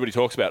 As everybody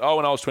talks about,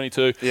 when I was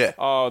 22,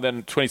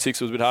 then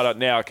 26 was a bit harder.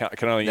 Now I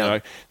can only,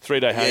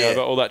 3-day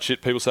hangover, all that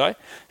shit people say.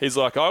 He's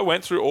like, I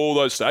went through all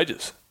those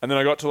stages, and then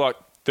I got to like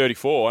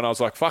 34, and I was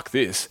like, fuck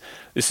this.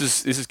 This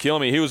is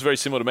killing me. He was very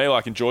similar to me,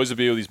 like enjoys a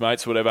beer with his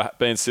mates or whatever,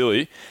 being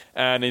silly.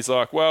 And he's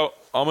like, well,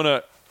 I'm going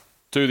to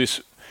do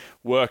this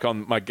work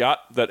on my gut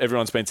that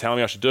everyone's been telling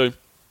me I should do.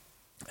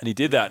 And he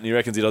did that, and he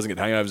reckons he doesn't get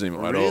hangovers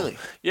anymore at all. Really?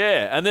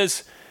 Yeah, and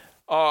there's...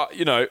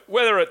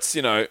 whether it's,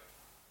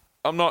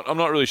 I'm not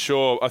really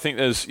sure. I think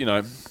there's,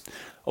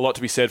 a lot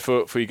to be said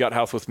for your gut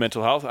health with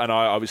mental health, and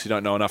I obviously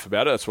don't know enough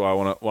about it. That's why I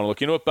want to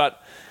look into it.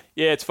 But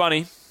yeah, it's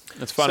funny.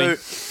 It's funny.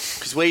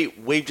 Because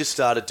we've just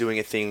started doing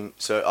a thing.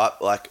 So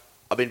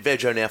I've been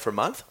veggie now for a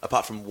month,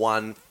 apart from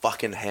one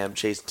fucking ham,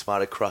 cheese, and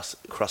tomato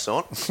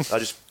croissant. I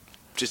just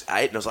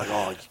ate, and I was like,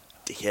 oh,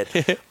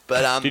 dickhead.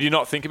 But did you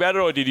not think about it,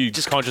 or did you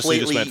just consciously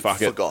just went fuck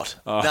it? Forgot.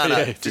 Oh, no.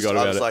 Yeah,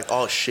 I was like,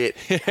 oh shit,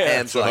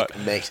 ham's like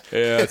meat.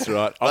 Yeah, that's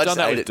right. I've done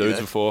that with dudes you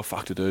know? before.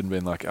 Fucked a dude and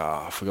been like,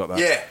 I forgot that.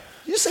 Yeah.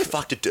 You just say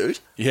fucked a dude?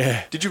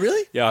 Yeah. Did you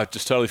really? Yeah, I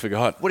just totally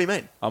forgot. What do you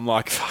mean? I'm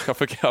like, fuck, I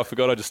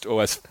forgot. I just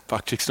always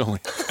fuck chicks normally.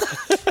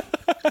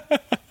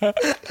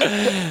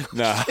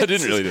 No, I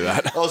didn't really do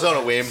that. I was on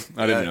a whim.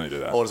 I didn't really do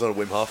that. I was on a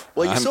whim half.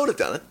 Well, you sort of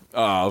done it.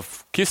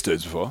 I've kissed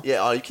dudes before.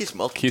 Yeah, you kissed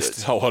multiple dudes.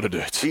 Kissed a whole lot of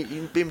dudes.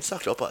 You've been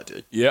sucked off by a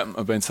dude. Yeah,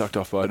 I've been sucked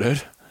off by a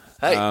dude.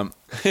 Hey. I'm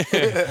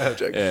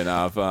joking. Yeah,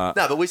 no, but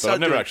I've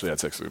never actually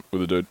had sex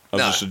with a dude. It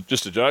was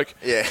just a joke.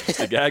 Yeah. Just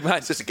a gag, mate.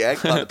 It's just a gag,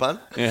 pardon the pun.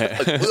 Yeah.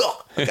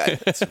 Like, okay,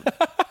 it's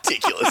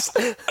ridiculous.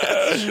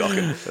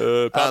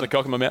 Shocking. Pardon the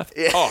cock in my mouth.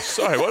 Yeah. Oh,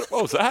 sorry, what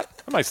was that?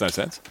 That makes no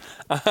sense.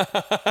 But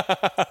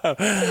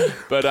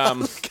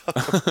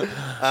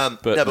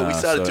we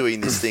started doing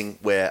this thing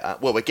where,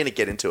 we're going to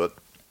get into it,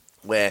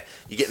 where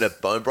you're getting a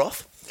bone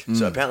broth.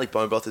 So apparently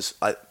bone broth is,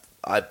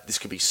 this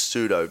could be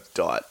pseudo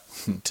diet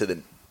to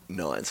the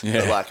nines.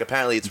 Yeah. But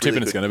apparently it's I'm really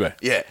tipping it's good. going to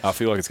be. Yeah. I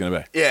feel like it's going to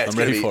be. Yeah, I'm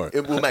ready for it.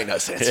 It will make no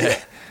sense. Yeah.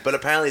 Yeah. But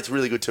apparently it's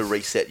really good to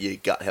reset your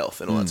gut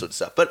health and all that sort of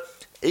stuff. But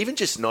even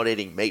just not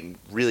eating meat and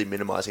really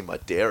minimizing my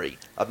dairy,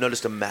 I've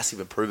noticed a massive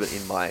improvement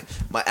in my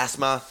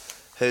asthma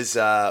is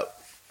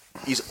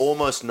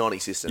almost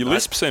non-existent. Your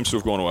lisp seems to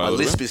have gone away. My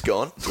lisp is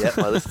gone. Yeah,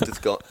 my lisp is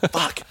gone.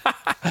 Fuck.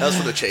 That was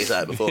from the cheese I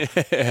had before.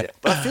 Yeah.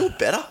 But I feel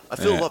better. I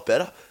feel a lot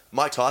better.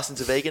 Mike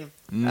Tyson's a vegan.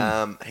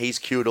 He's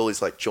cured all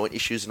his joint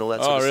issues and all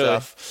that sort of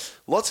stuff.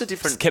 Lots of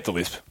different. Kept the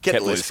lisp. Kept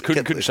the lisp.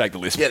 Couldn't shake the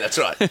lisp. Yeah, that's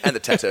right. And the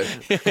tattoo.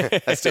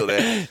 That's still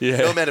there. Yeah.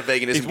 No amount of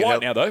veganism. He's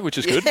white now though, which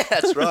is good. Yeah,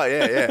 that's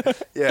right.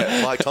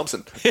 Yeah. Mike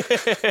Thompson.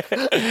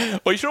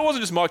 Well, you sure it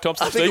wasn't just Mike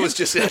Thompson? I think it was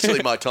just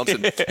actually Mike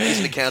Thompson. He's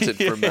an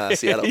accountant from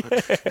Seattle.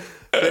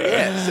 But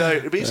yeah, so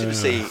it'd be interesting to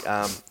see if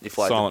Silent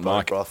the bone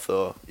Mike. broth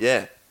or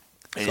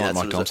Silent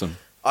Mike Thompson.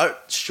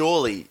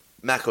 Surely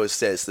Macco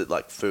says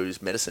that food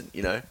is medicine.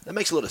 That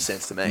makes a lot of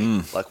sense to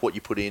me. What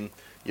you put in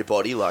your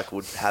body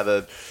would have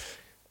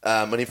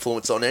an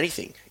influence on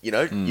anything. You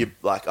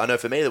I know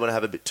for me that when I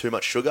have a bit too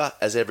much sugar,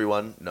 as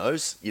everyone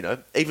knows,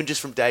 even just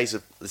from days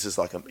of, this is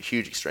a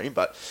huge extreme,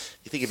 but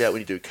you think about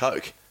when you do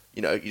Coke,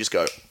 you just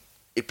go,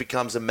 it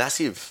becomes a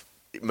massive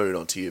mood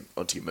onto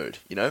your mood.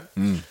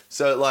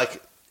 So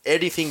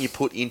anything you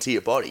put into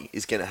your body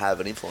is going to have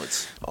an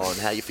influence on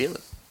how you're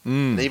feeling,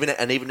 and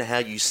even how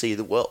you see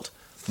the world.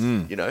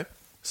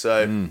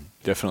 So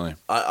definitely.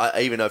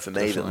 I even know for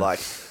me that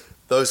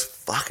those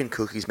fucking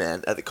cookies,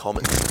 man, at the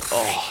Commons,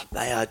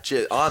 they are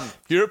just,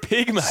 You're a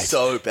pig, mate.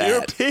 So bad.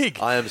 You're a pig.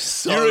 I am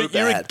so bad.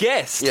 You're a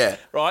guest. Yeah.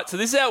 Right? So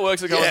this is how it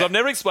works at Commons. Yeah. I've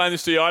never explained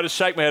this to you. I just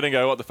shake my head and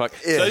go, what the fuck?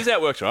 Yeah. So this is how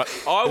it works, right?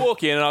 I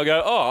walk in and I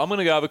go, I'm going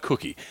to go have a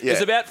cookie. Yeah.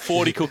 There's about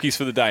 40 cookies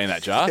for the day in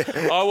that jar.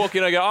 I walk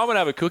in and I go, I'm going to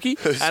have a cookie.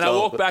 And I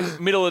walk back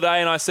middle of the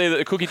day and I see that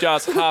the cookie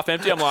jar's half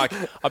empty. I'm like,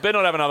 I better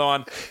not have another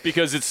one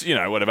because it's,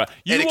 whatever.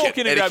 You walk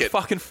in and grab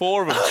fucking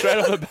 4 of them straight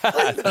off the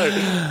bat.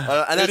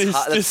 And that's it is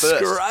that's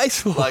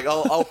disgraceful.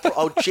 First.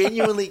 I'll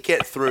genuinely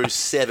get through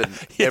 7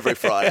 every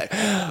Friday.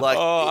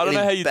 I don't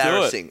know how you do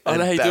it. I don't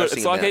know how you do it.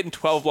 It's like eating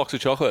 12 blocks of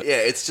chocolate. Yeah,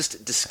 it's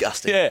just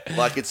disgusting. Yeah.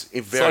 It's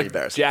very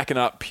embarrassing. Jacking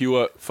up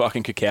pure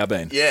fucking cacao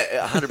bean.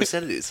 Yeah,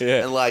 100% it is.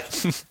 Yeah. And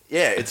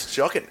it's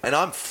shocking. And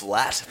I'm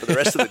flat for the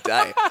rest of the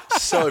day.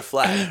 So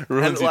flat.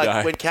 Ruins and your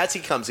day. when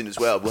Catsy comes in as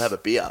well, we'll have a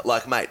beer.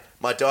 Mate,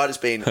 my diet has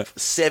been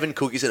 7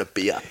 cookies and a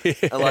beer. And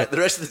the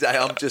rest of the day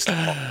I'm just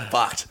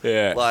fucked.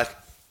 Yeah.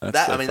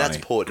 That's funny. that's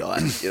poor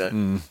diet,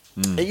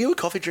 Are you a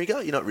coffee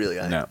drinker? You're not really,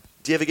 eh? No.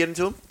 Do you ever get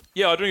into them?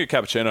 Yeah, I drink a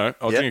cappuccino.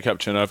 I'll drink a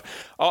cappuccino.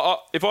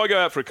 If I go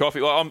out for a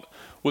coffee, I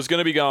was going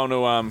to be going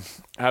to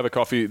have a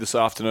coffee this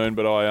afternoon,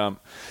 but I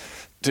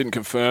didn't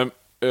confirm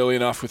early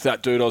enough with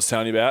that dude I was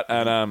telling you about,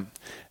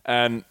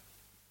 and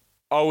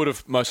I would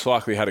have most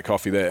likely had a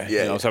coffee there.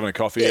 Yeah, I was having a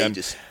coffee. Yeah, and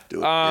you just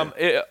do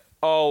it.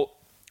 I'll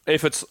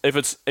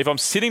if I'm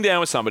sitting down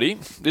with somebody,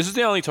 this is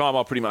the only time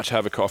I'll pretty much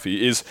have a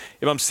coffee. Is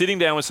if I'm sitting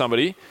down with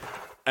somebody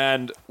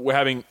and we're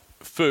having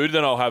food,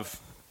 then I'll have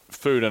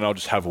food and I'll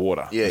just have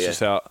water. Yeah, That's yeah. just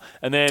how.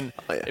 And then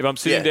if I'm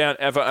sitting down,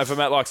 if I'm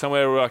at like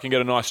somewhere where I can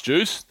get a nice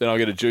juice, then I'll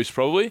get a juice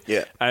probably.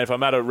 Yeah. And if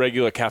I'm at a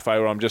regular cafe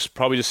where I'm just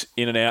probably just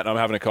in and out and I'm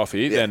having a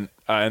coffee, then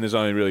and there's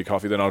only really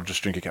coffee, then I'll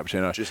just drink a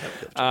cappuccino. Just have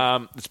a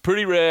cappuccino. It's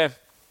pretty rare.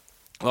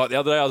 Like the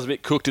other day, I was a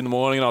bit cooked in the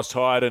morning and I was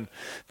tired, and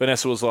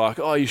Vanessa was like,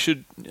 "Oh, you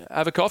should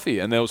have a coffee."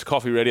 And there was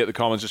coffee ready at the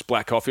Commons, just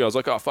black coffee. I was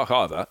like, "Oh, fuck,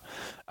 I'll have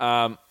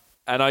that."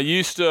 And I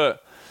used to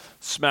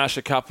smash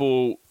a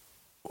couple.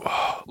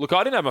 Look,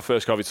 I didn't have my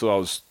first coffee till I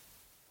was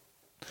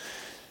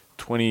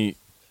 20.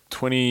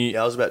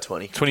 Yeah, I was about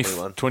 20.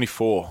 21.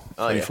 24.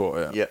 Oh,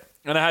 24, yeah.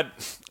 And I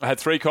had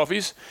 3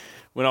 coffees.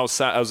 When I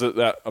was at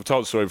that, I've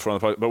told the story before on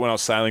the podcast, but when I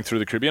was sailing through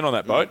the Caribbean on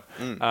that boat,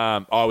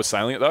 I was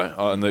sailing it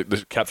though, and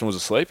the captain was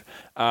asleep,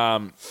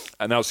 and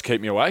that was to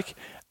keep me awake.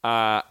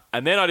 And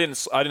then I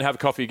didn't have a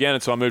coffee again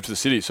until I moved to the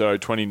city, so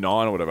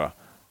 29 or whatever.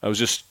 I was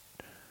just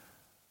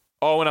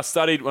when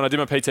I did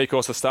my PT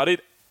course, I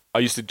studied. I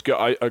used to go.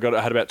 I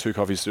had about 2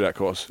 coffees through that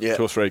course, 2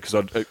 or 3, because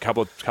a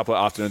couple of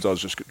afternoons I was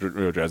just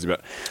real drowsy.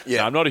 But no,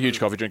 I'm not a huge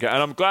coffee drinker,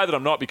 and I'm glad that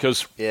I'm not,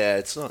 because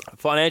it's not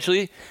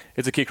financially,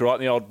 it's a kick right in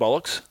the old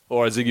bollocks,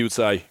 or as Ziggy would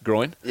say,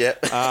 groin. Yeah,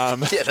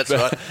 yeah, that's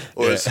right.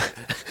 Or as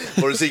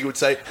Ziggy would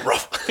say,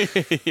 rough.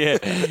 yeah,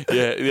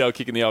 the old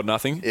kick in the old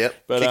nothing. Yeah,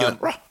 but kicking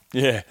it rough.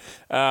 Yeah,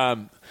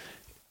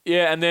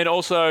 and then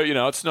also,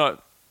 it's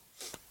not.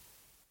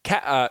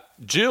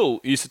 Jill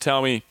used to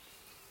tell me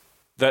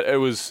that it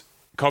was.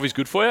 Coffee's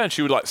good for you, and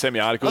she would send me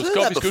articles.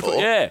 Coffee's good for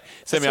you. Yeah,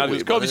 send me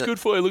articles. Coffee's good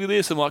for you. Look at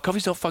this. I'm like,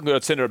 coffee's not fucking good.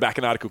 I'd send her back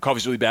an article.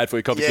 Coffee's really bad for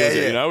you. Coffee kills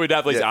you. You know, we'd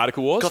have these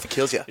article wars. Coffee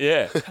kills you.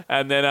 Yeah,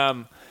 and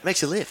then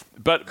makes you live.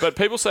 But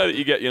people say that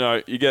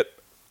you get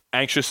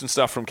anxious and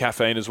stuff from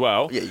caffeine as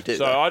well. Yeah, you do.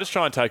 So I just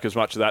try and take as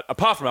much of that,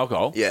 apart from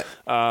alcohol. Yeah.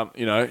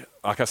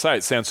 Like I say,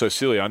 it sounds so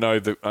silly. I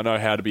know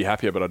how to be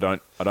happier, but I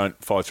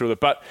don't follow through with it.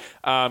 But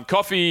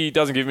coffee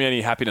doesn't give me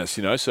any happiness,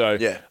 So I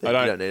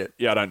don't need it.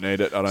 Yeah, I don't need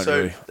it. I don't so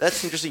really.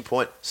 That's an interesting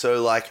point.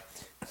 So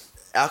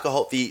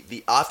alcohol,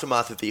 the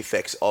aftermath of the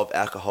effects of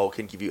alcohol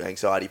can give you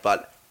anxiety,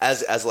 but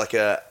as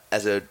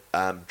a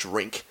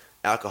drink,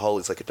 alcohol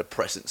is like a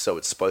depressant, so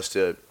it's supposed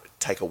to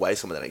take away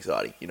some of that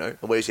anxiety, And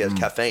whereas you have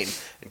caffeine,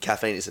 and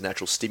caffeine is a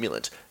natural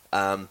stimulant,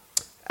 and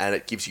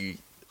it gives you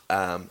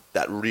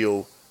that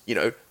real,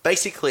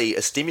 basically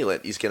a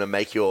stimulant is going to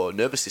make your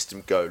nervous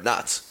system go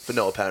nuts for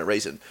no apparent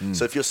reason.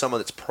 So if you're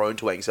someone that's prone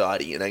to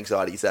anxiety, and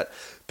anxiety is that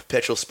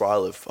perpetual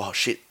spiral of, oh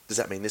shit, does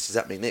that mean this? Does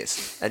that mean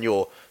this? And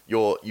you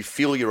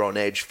feel you're on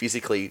edge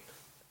physically,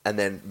 and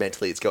then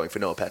mentally it's going for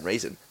no apparent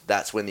reason.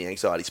 That's when the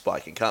anxiety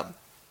spike can come.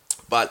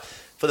 But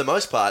for the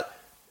most part,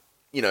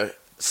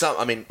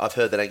 I've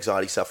heard that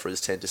anxiety sufferers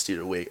tend to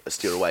steer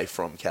away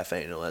from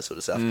caffeine and all that sort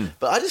of stuff.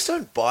 But I just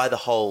don't buy the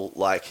whole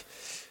like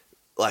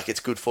it's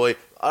good for you.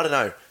 I don't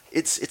know.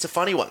 It's a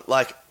funny one.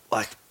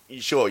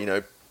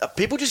 Sure,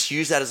 people just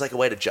use that as a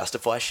way to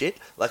justify shit.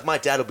 Like my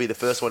dad will be the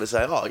first one to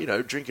say, "Oh,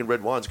 drinking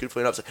red wine's good for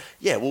you." And I'm like,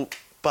 "Yeah, well,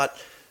 but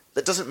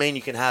that doesn't mean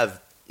you can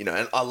have."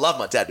 And I love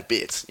my dad to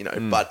bits,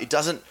 but it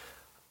doesn't,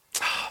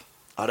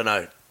 I don't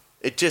know.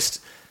 It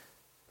just,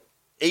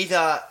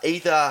 either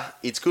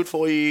it's good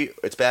for you,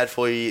 or it's bad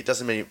for you. It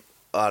doesn't mean,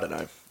 I don't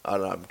know.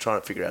 I'm trying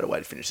to figure out a way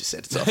to finish this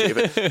sentence off here,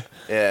 but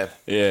yeah.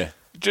 Yeah.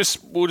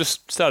 We'll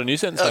just start a new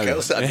sentence. Okay,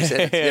 we'll start a new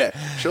sentence. Yeah,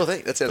 sure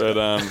thing. That sounds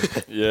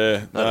good.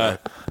 Yeah. No.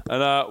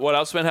 And what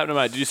else has been happening,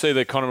 mate? Did you see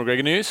the Conor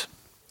McGregor news?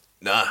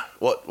 Nah.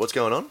 What's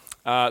going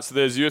on? So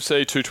there's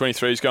UFC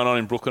 223s going on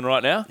in Brooklyn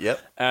right now. Yep.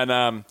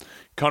 And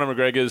Conor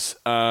McGregor's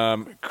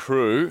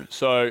crew.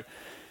 So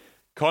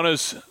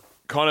Conor's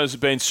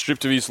been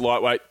stripped of his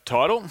lightweight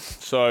title.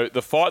 So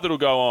the fight that'll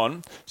go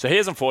on. So he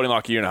hasn't fought in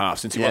a year and a half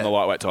since he won the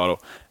lightweight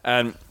title.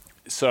 And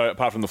so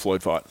apart from the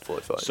Floyd fight.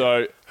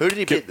 So who did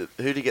he get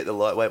the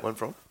lightweight one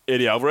from?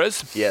 Eddie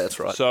Alvarez. Yeah, that's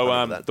right. So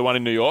the one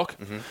in New York,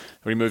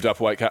 where he moved up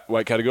a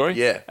weight category.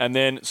 Yeah. And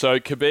then so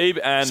Khabib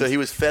and so he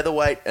was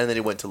featherweight, and then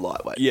he went to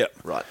lightweight. Yeah,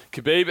 right.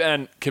 Khabib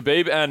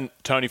and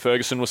Tony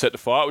Ferguson were set to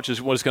fight, which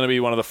is what is going to be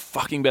one of the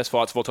fucking best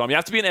fights of all time. You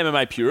have to be an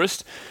MMA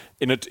purist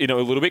in a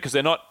little bit, because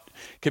they're not.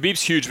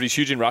 Khabib's huge, but he's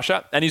huge in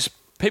Russia, and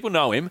people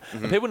know him,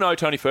 and people know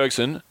Tony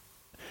Ferguson,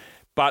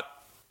 but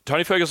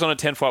Tony Ferguson on a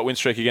 10-fight win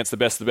streak against the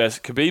best of the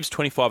best. Khabib's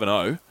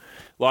 25-0.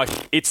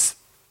 It's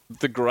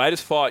the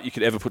greatest fight you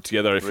could ever put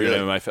together if you're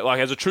an MMA fan.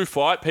 As a true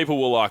fight,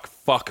 people were like,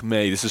 fuck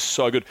me, this is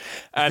so good.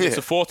 And it's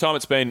the 4th time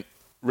it's been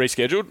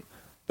rescheduled.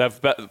 They've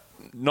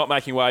not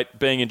making weight,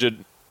 being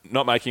injured,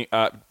 not making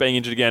being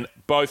injured again.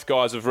 Both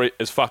guys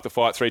has fucked the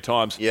fight 3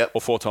 times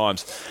or 4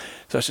 times.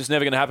 So it's just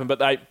never going to happen. But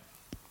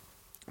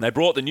they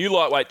brought the new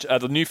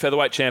the new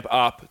featherweight champ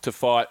up to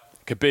fight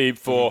Khabib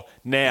for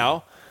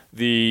now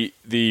the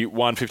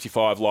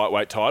 155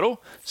 lightweight title.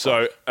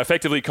 So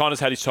effectively, Conor's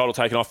had his title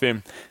taken off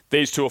him.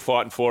 These two are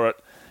fighting for it,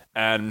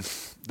 and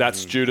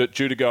that's due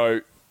to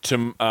go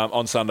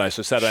on Sunday,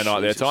 so Saturday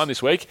night their time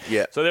this week.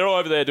 Yeah. So they're all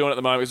over there doing it at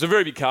the moment. It's a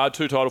very big card,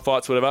 2 title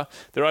fights, whatever.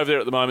 They're over there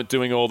at the moment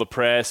doing all the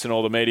press and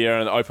all the media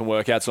and the open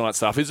workouts and all that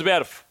stuff. It's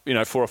about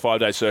a 4 or 5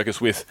 day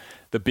circus with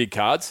the big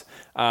cards.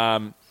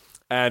 And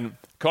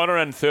Conor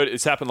and 30,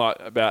 it's happened like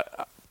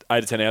about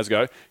 8 to 10 hours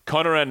ago.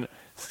 Conor and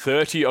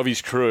 30 of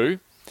his crew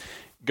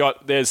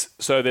there's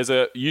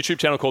a YouTube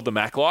channel called The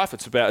Mac Life.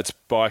 It's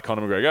by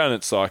Conor McGregor, and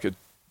it's like it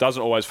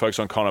doesn't always focus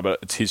on Conor, but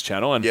it's his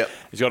channel, and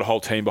he's got a whole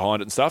team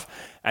behind it and stuff.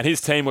 And his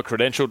team were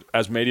credentialed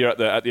as media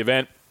at the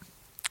event.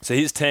 So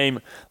his team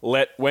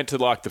went to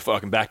like the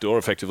fucking back door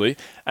effectively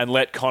and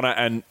let Conor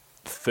and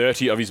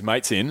 30 of his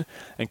mates in,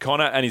 and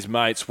Conor and his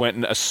mates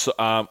went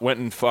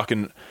and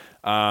fucking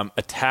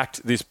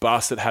attacked this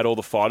bus that had all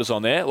the fighters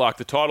on there, like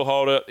the title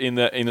holder in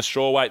the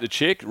strawweight, the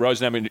chick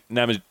Rose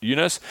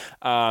Namajunas,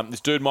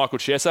 this dude Michael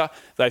Chiesa.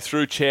 They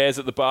threw chairs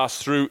at the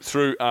bus, threw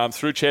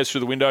chairs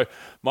through the window.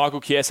 Michael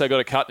Chiesa got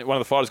a cut. One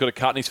of the fighters got a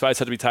cut in his face,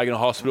 had to be taken to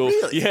hospital.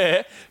 Really?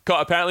 Yeah.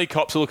 Apparently,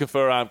 cops are looking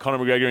for Conor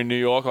McGregor in New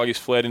York. Like he's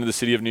fled into the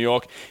city of New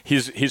York.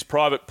 His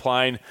private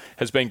plane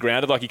has been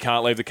grounded. Like he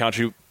can't leave the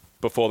country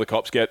before the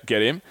cops get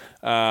him.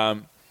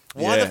 Why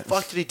the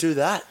fuck did he do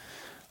that?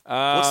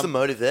 What's the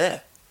motive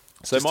there?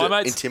 So just my to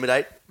mates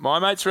intimidate. My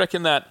mates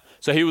reckon that.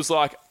 So he was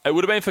like, it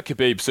would have been for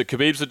Khabib. So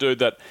Khabib's the dude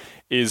that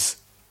is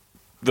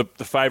the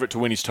favourite to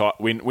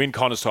win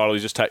Conor's title.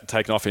 He's just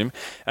taken off him.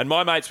 And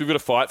my mates, we've got a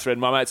fight thread.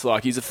 My mates are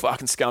like, he's a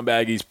fucking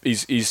scumbag.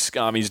 He's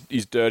scum. He's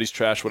dirt. He's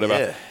trash. Whatever.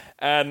 Yeah.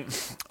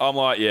 And I'm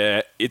like,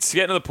 yeah, it's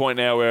getting to the point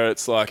now where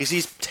it's like, because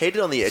he's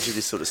teetered on the edge of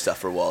this sort of stuff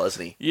for a while,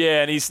 hasn't he?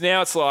 Yeah, and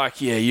it's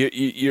like, yeah,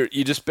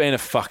 you're just being a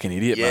fucking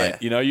idiot, mate.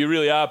 You know, you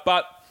really are.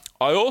 But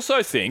I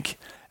also think,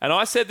 and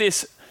I said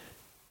this.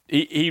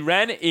 He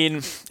ran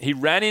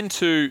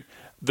into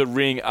the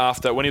ring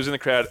after, when he was in the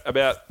crowd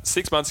about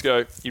 6 months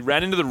ago. He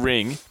ran into the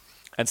ring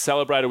and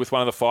celebrated with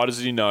one of the fighters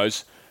that he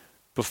knows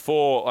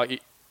before. Like,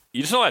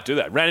 you're just not allowed to do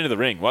that. Ran into the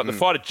ring. Like, the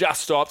fighter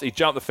just stopped. He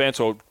jumped the fence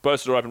or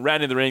burst the rope and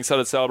ran in the ring,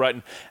 started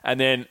celebrating, and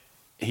then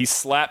he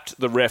slapped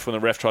the ref when the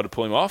ref tried to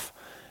pull him off.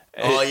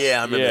 Oh,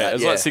 yeah, I remember that. It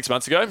was like 6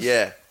 months ago.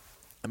 Yeah.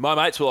 And my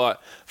mates were like,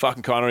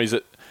 fucking Conor,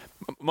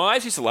 my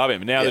mates used to love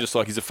him, and now they're just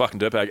like, he's a fucking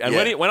dirtbag. And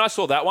when I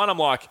saw that one, I'm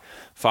like,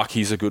 fuck,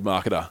 he's a good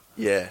marketer.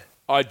 Yeah.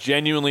 I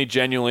genuinely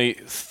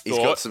thought... He's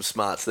got some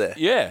smarts there.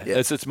 Yeah.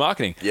 It's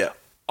marketing. Yeah.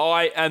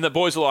 And the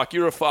boys are like,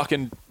 you're a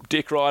fucking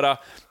dick rider.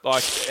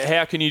 Like,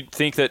 how can you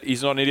think that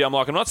he's not an idiot? I'm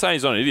like, I'm not saying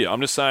he's not an idiot. I'm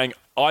just saying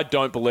I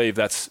don't believe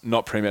that's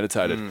not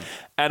premeditated.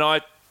 And I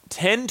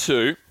tend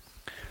to...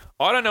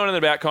 I don't know anything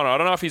about Conor. I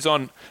don't know if he's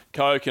on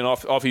coke and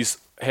off his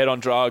head on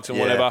drugs and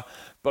whatever,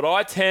 but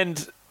I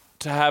tend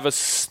to have a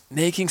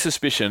sneaking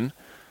suspicion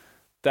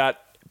that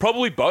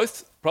probably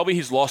both. Probably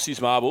he's lost his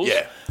marbles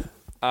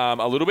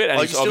a little bit. And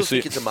you still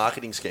think it's a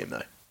marketing scheme,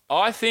 though?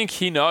 I think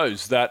he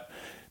knows that,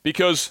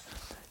 because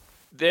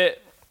the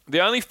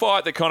only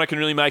fight that Conor can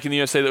really make in the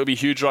UFC that would be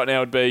huge right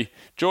now would be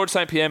George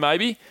St. Pierre,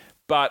 maybe.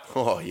 But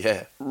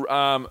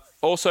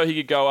also he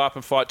could go up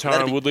and fight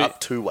Tyron Woodley.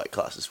 Up 2 weight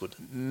classes,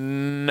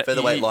 wouldn't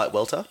featherweight, light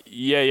welter?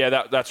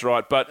 Yeah, that's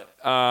right.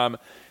 But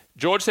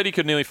George said he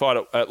could nearly fight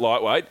at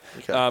lightweight,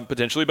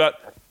 potentially.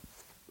 But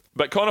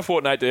Conor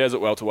fought Nate Diaz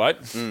at welterweight.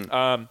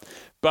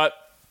 But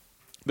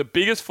the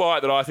biggest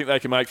fight that I think they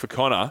can make for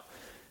Conor,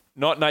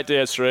 not Nate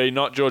Diaz 3,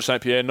 not George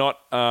St. Pierre, not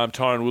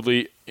Tyron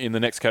Woodley in the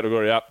next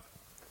category up,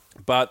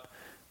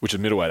 which is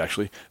middleweight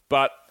actually.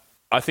 But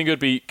I think it would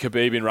be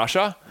Khabib in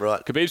Russia.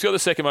 Right. Khabib's got the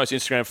second most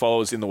Instagram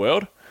followers in the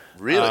world.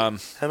 Really?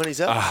 How many is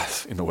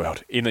that? In the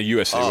world. In the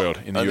UFC world.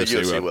 In the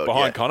UFC world.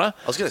 Behind Conor.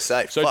 I was going to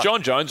say. So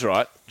John Jones,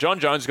 right? John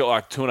Jones got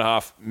like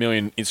 2.5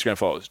 million Instagram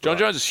followers. John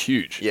Jones is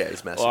huge. Yeah,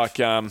 he's massive. Like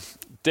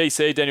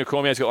DC, Daniel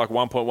Cormier's got like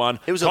 1.1.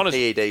 He was on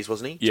PEDs,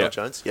 wasn't he? John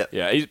Jones? Yep.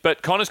 Yeah.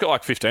 But Conor's got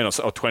like 15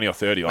 or 20 or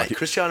 30. Mate,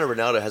 Cristiano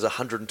Ronaldo has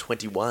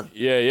 121.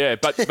 Yeah.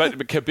 But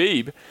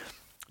Khabib,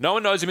 no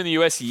one knows him in the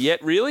US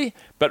yet, really.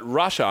 But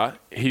Russia,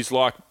 he's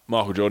like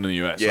Michael Jordan in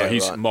the US. Yeah, like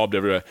he's mobbed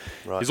everywhere.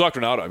 Right. He's like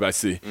Ronaldo,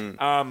 basically.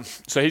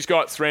 So he's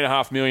got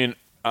 3.5 million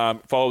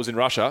followers in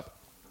Russia,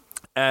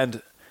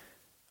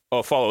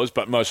 followers,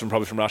 but most of them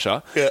probably from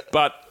Russia. Yeah.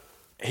 But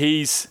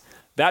he's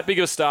that big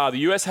of a star. The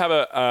US have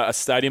a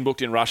stadium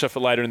booked in Russia for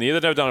later in the year.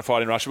 They've never done a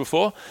fight in Russia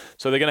before,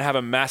 so they're going to have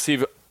a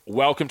massive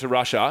welcome to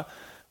Russia.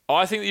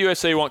 I think the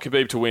UFC want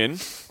Khabib to win,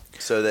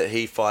 so that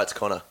he fights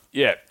Conor.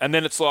 Yeah, and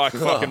then it's like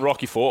fucking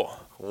Rocky IV.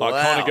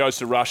 Like, Conor goes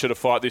to Russia to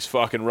fight this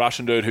fucking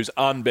Russian dude who's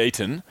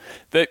unbeaten.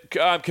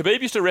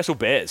 Khabib used to wrestle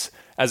bears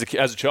as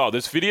a child.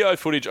 There's video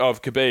footage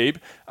of Khabib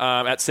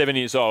at 7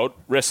 years old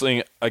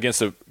wrestling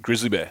against a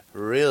grizzly bear.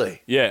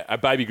 Really? Yeah, a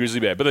baby grizzly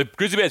bear. But the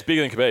grizzly bear's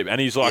bigger than Khabib,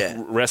 and he's like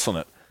wrestling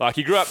it. Like,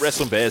 he grew up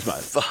wrestling bears, mate.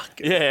 Fuck.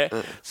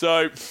 Yeah.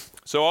 So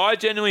I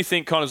genuinely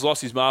think Conor's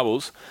lost his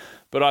marbles,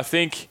 but I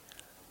think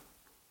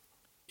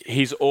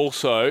he's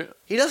also...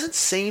 He doesn't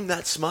seem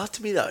that smart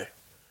to me, though.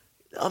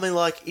 I mean,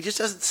 like, he just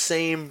doesn't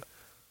seem...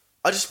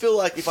 I just feel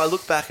like if I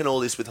look back on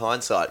all this with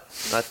hindsight,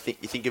 and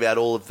you think about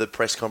all of the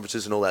press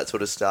conferences and all that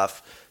sort of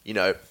stuff, you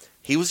know,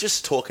 he was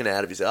just talking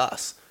out of his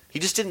ass. He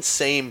just didn't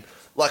seem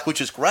like, which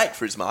was great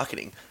for his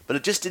marketing, but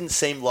it just didn't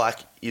seem like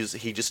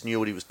he just knew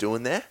what he was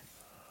doing there.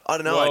 I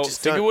don't know. Well, I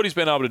just think don't... of what he's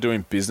been able to do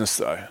in business,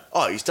 though.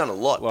 Oh, he's done a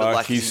lot, but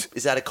Like, is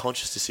that a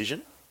conscious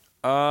decision?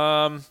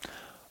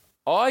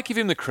 I give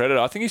him the credit.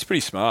 I think he's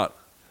pretty smart.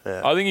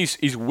 Yeah. I think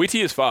he's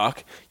witty as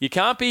fuck. You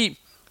can't be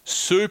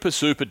super,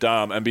 super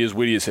dumb and be as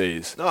witty as he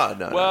is. No.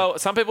 Well,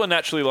 some people are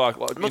naturally like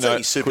I'm not saying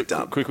he's super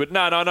dumb. Quick wit.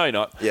 No, you're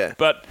not. Yeah.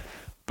 But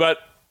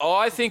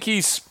I think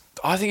he's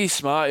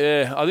smart.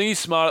 Yeah, I think he's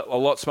smart, a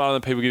lot smarter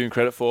than people give him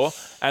credit for.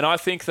 And I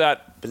think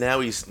that. But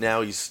now he's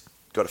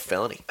got a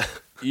felony.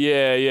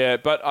 Yeah.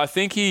 But I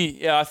think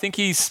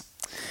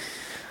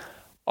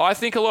I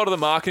think a lot of the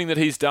marketing that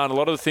he's done, a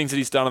lot of the things that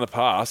he's done in the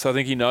past, I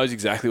think he knows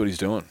exactly what he's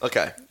doing.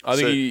 Okay. I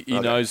think he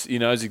knows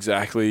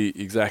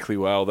exactly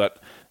well that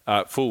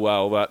full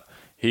well that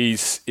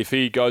if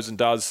he goes and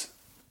does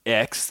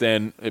X,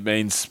 then it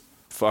means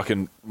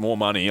fucking more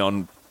money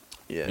on.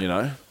 Yeah. You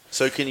know.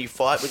 So can you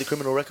fight with a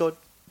criminal record?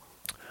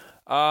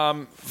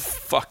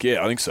 Fuck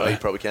yeah, I think so. Oh, you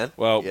probably can.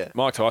 Well, yeah.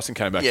 Mike Tyson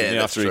came back in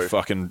that's after true. he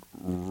fucking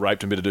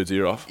raped a bit of dude's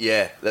ear off.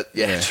 Yeah,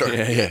 true.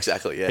 Yeah,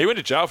 exactly. Yeah. He went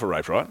to jail for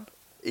rape, right?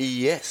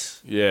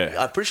 Yes. Yeah.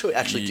 I'm pretty sure he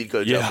actually did go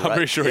to jail. Yeah, for I'm rape.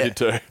 pretty sure he did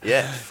too.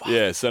 Yeah.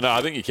 Yeah, so no,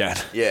 I think you can.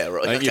 Yeah,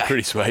 right. I think you're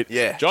pretty sweet.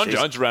 Yeah. John Jeez.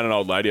 Jones ran an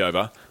old lady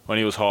over when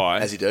he was high.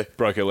 As he do.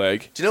 Broke her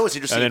leg. Do you know what's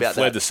interesting and then about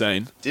fled that? the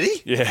scene. Did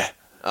he? Yeah.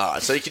 All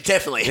right, so you can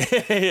definitely.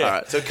 Yeah. All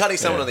right, so cutting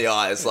someone on the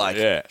eye is like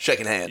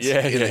shaking hands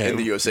in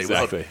the UFC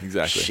world.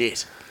 Exactly.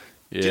 Shit.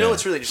 Yeah. Do you know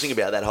what's really interesting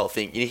about that whole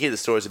thing? You hear the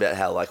stories about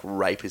how like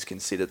rape is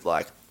considered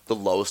like the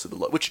lowest of the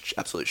low, which it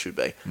absolutely should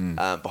be,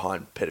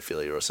 behind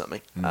pedophilia or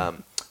something.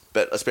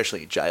 But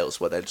especially in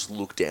jails where they just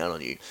look down on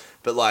you.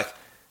 But like,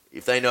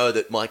 if they know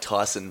that Mike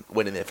Tyson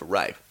went in there for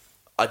rape,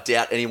 I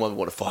doubt anyone would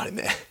want to fight him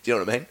there. Do you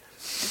know what I mean?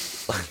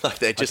 Like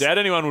they just. I doubt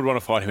anyone would want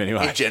to fight him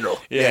anyway. In general.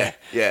 Yeah.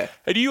 Yeah.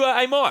 And you,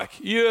 hey Mike,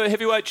 you a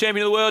heavyweight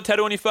champion of the world,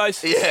 tattoo on your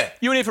face? Yeah.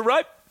 You in here for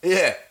rape?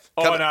 Yeah.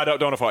 Oh, no,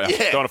 don't want to fight you.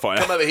 Yeah. Don't want to fight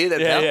you. Come over here then,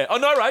 yeah, pal. Yeah. Oh,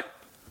 no rape?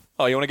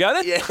 Oh, you want to go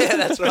then? Yeah,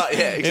 that's right.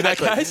 Yeah,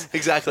 exactly. In that case?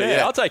 Exactly,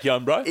 yeah. I'll take you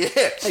home, bro. Yeah.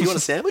 Hey, you want a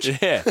sandwich?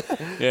 Yeah.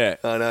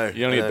 I know.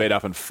 You don't get beat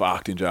up and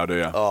fucked in jail, do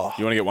you? Oh.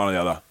 You want to get one or the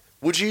other.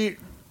 Would you...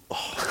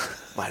 Oh,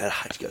 mate, I'd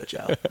hate to go to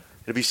jail.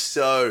 It'd be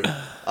so...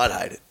 I'd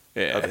hate it.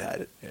 Yeah. I'd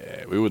hate it.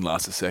 Yeah, we wouldn't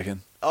last a second.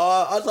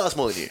 Oh, I'd last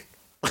more than you.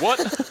 What?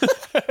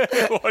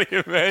 What do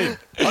you mean?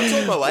 I'd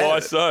talk my way Why out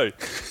of it. so?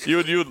 You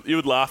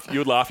would laugh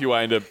your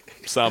way into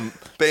some...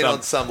 Being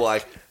on some,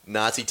 like,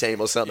 Nazi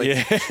team or something.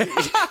 Yeah. Yeah.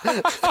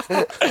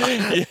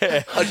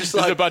 I just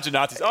There's a bunch of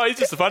Nazis. Oh, he's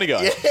just a funny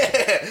guy. Yeah.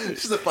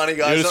 Just a funny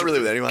guy. He's not really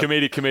with anyone.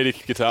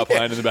 Comedic guitar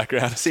playing in the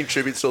background. Sing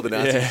tributes to all the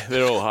Nazis. Yeah,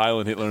 they're all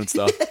hailing Hitler and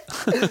stuff.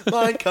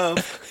 Mein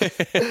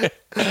Kampf.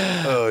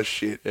 Oh,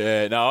 shit.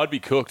 Yeah, no, I'd be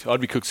cooked.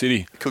 I'd be Cook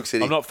City. Cook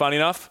City. I'm not funny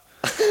enough.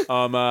 You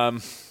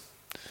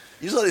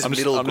just like this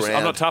middle ground.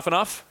 I'm not tough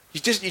enough.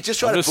 You just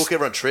try to book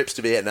everyone trips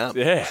to Vietnam.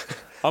 Yeah.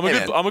 I'm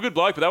a good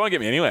bloke, but that won't get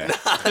me anywhere.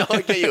 That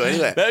won't get you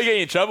anywhere. That'll get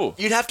you in trouble.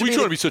 You'd have to What are be you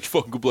trying to be such a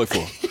fucking good bloke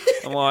for?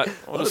 I'm like,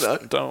 I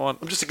don't want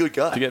I'm just a good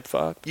guy. to get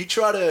fucked. You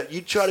try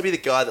to be the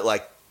guy that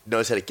like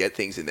knows how to get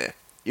things in there.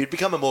 You'd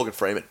become a Morgan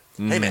Freeman.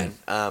 Hey man,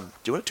 do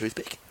you want a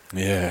toothpick?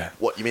 Yeah.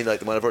 What, you mean like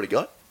the one I've already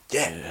got?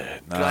 Yeah.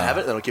 Can I have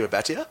it? Then I'll give it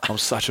back to you. I'm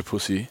such a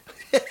pussy.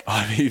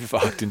 I'd be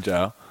fucked in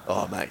jail.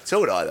 Oh mate,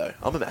 so would I though.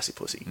 I'm a massive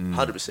pussy,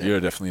 100%.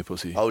 You're definitely a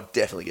pussy. I would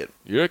definitely get.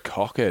 You're a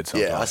cockhead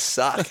sometimes. Yeah, I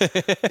suck.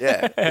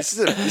 Yeah, this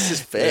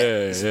is fair.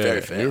 Yeah, This is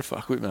very fair. You're a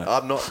fuckwit, mate.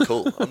 I'm not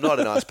cool. I'm not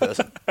a nice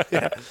person.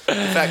 Yeah.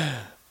 In fact,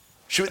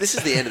 this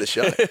is the end of the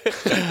show.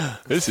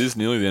 This is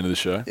nearly the end of the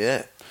show.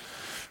 Yeah.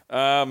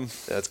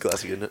 That's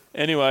classic, isn't it?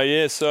 Anyway,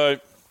 yeah, so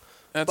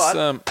that's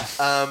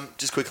But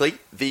just quickly,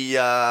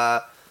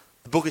 the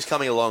book is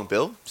coming along,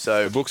 Bill.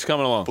 So the book's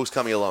coming along. book's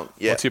coming along.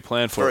 Yeah. What's your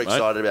plan for Very it, mate?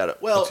 excited about it.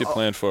 Well, What's your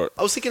plan for it?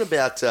 I was thinking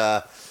about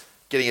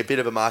getting a bit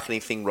of a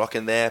marketing thing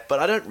rocking there, but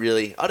I don't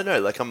know.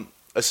 Like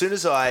as soon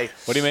as I...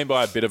 What do you mean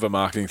by a bit of a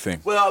marketing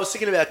thing? Well, I was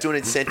thinking about doing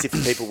an incentive for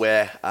people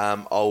where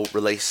I'll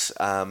release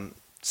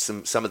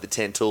some of the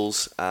 10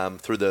 tools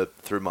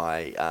through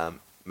my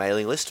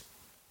mailing list.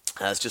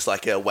 It's just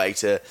like a way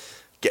to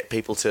get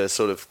people to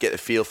sort of get a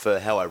feel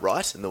for how I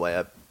write and the way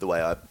I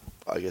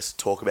guess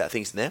talk about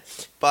things in there.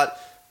 But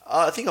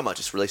I think I might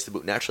just release the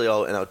book naturally,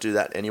 and I'll do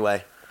that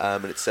anyway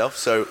in itself.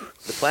 So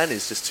the plan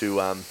is just to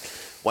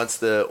once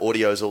the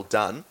audio is all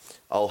done,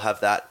 I'll have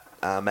that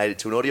made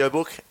into an audio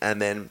book,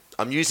 and then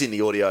I'm using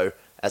the audio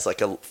as like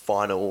a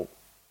final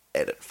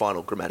edit,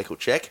 final grammatical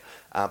check.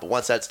 But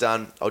once that's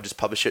done, I'll just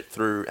publish it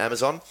through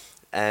Amazon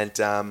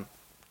and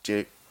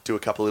do a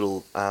couple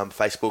little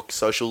Facebook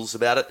socials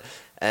about it,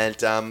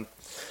 and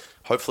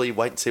hopefully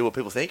wait and see what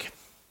people think.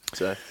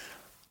 So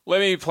Let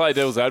me play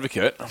devil's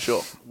advocate.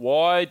 Sure.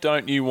 Why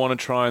don't you want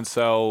to try and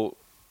sell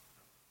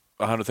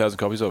 100,000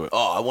 copies of it?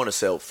 Oh, I want to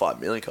sell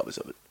 5 million copies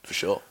of it, for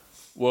sure.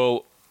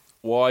 Well,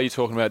 why are you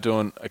talking about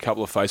doing a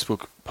couple of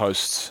Facebook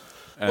posts?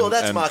 Well,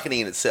 that's marketing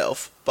in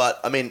itself, but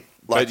I mean,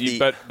 like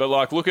but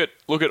like look at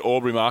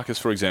Aubrey Marcus,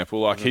 for example.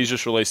 Like he's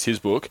just released his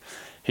book.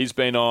 He's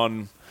been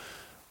on.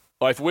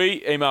 Like if we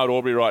emailed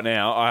Aubrey right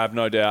now, I have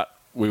no doubt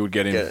we would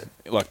get him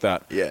like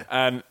that. Yeah.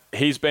 And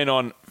he's been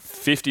on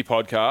 50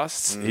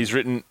 podcasts. He's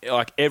written,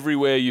 like,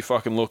 everywhere you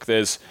fucking look,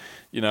 there's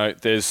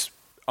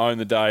Own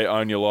the Day,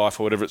 Own Your Life,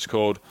 or whatever it's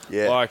called.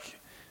 Yeah. Like,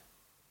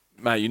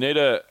 mate, you need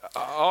to...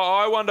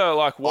 I wonder,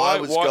 like, why...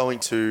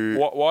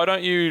 Why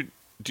don't you...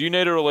 Do you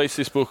need to release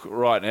this book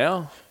right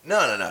now?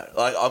 No.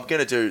 Like, I'm going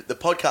to do... The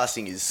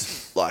podcasting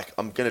is, like,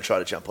 I'm going to try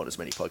to jump on as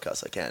many podcasts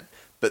as I can.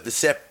 But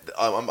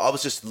I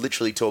was just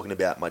literally talking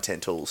about my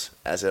 10 tools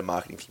as a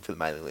marketing thing for the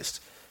mailing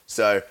list.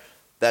 So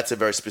that's a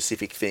very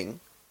specific thing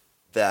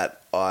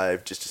that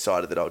I've just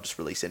decided that I'll just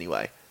release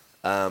anyway.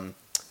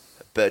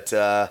 But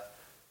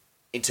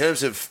in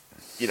terms of,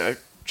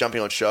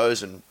 jumping on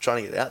shows and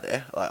trying to get it out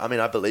there, like, I mean,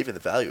 I believe in the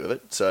value of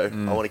it, so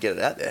I want to get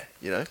it out there,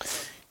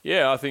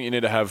 Yeah, I think you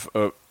need to have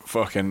a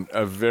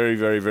very,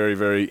 very, very,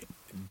 very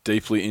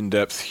deeply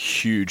in-depth,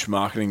 huge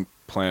marketing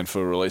plan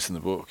for releasing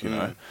the book, you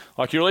know?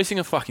 Like, you're releasing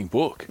a fucking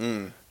book,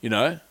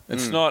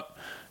 It's not...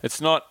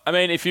 I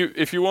mean, if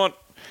you want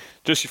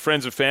just your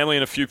friends and family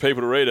and a few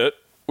people to read it,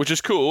 which is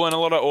cool, and a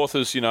lot of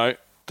authors,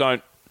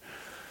 don't...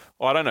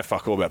 I don't know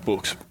fuck all about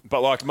books,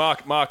 but like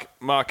Mark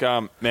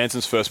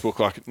Manson's first book,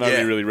 like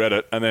nobody really read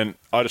it, and then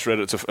I just read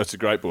it. It's a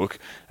great book,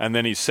 and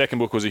then his second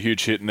book was a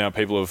huge hit, and now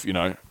people have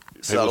people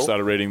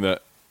started reading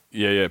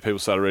people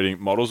started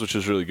reading Models, which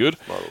is really good.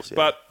 Models, yeah.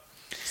 But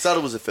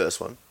Subtle was the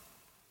first one.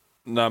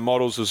 No,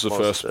 Models was the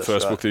first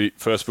book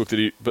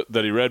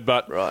that he read,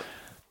 but right.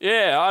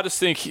 Yeah, I just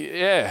think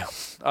I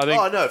think.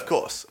 Oh no, of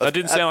course. That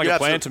didn't sound like a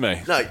plan to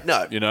me. No. I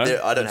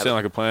don't sound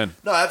like a plan.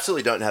 No, I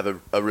absolutely don't have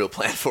a real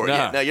plan for it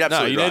yet. No, you're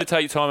absolutely you right. need to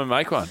take your time and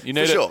make one. You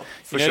need to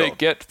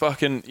get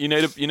fucking. You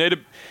need to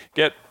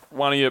get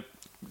one of your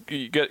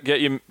get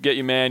your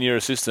man, your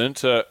assistant,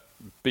 to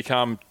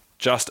become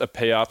just a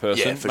PR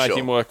person. Yeah, make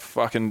him work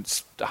fucking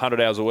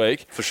 100 hours a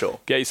week. For sure.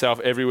 Get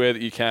yourself everywhere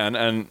that you can,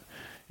 and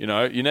you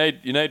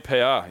need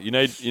PR. You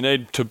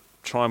need to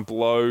try and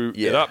blow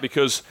it up,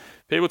 because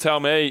people tell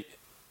me,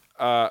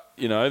 that.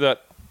 You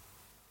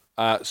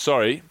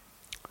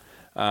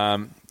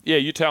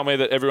tell me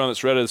that everyone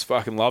that's read it has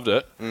fucking loved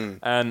it,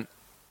 and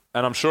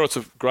I'm sure it's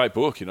a great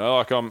book.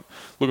 Like, I'm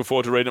looking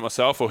forward to reading it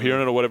myself or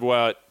hearing it or whatever way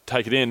I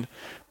take it in.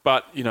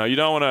 But you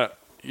don't want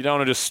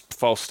to just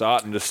false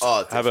start and just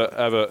have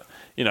a.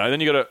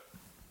 Then you got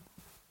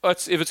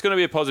to. If it's going to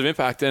be a positive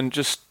impact, then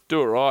just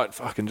do it right.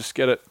 Fucking just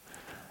get it.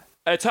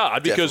 It's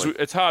hard because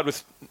it's hard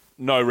with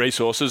no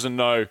resources and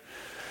no.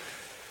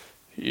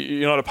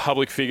 You're not a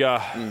public figure.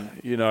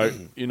 You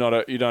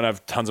don't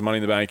have tons of money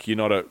in the bank. You're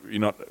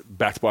not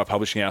backed by a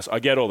publishing house. I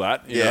get all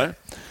that. You know?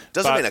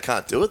 Doesn't mean I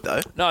can't do it though.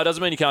 No, it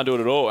doesn't mean you can't do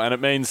it at all. And it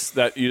means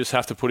that you just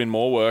have to put in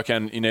more work,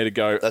 and you need to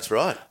go. That's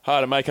right.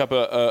 Hard to make up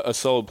a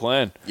solid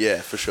plan.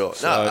 Yeah, for sure.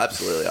 So, no,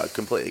 absolutely. I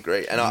completely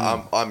agree. And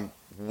I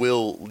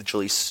will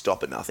literally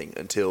stop at nothing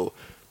until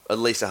at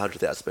least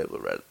 100,000 people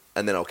have read it,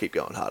 and then I'll keep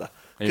going harder.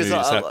 Because you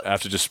just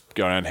have to just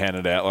go around and hand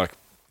it out like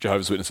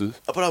Jehovah's Witnesses.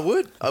 But I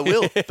will.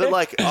 But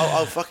like,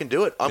 I'll fucking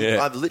do it.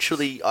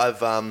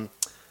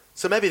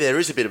 So maybe there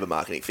is a bit of a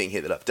marketing thing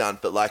here that I've done,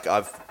 but like,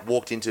 I've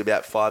walked into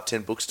about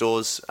 5-10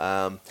 bookstores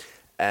and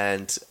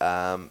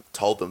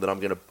told them that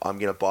I'm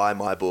gonna buy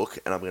my book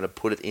and I'm gonna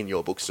put it in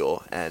your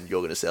bookstore and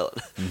you're gonna sell it.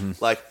 Mm-hmm.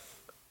 Like,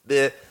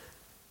 the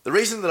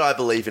reason that I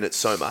believe in it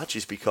so much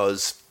is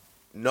because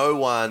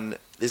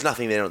there's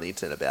nothing there on the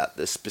internet about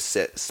the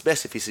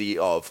specificity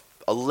of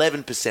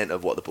 11%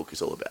 of what the book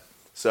is all about.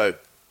 So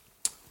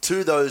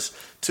to that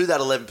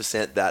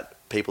 11%,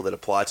 that people that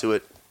apply to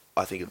it,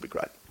 I think it'll be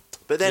great.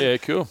 But then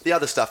the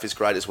other stuff is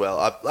great as well.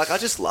 I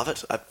just love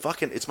it.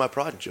 It's my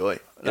pride and joy.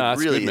 No, it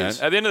really is. Man.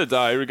 At the end of the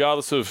day,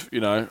 regardless of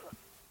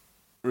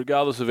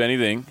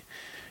anything,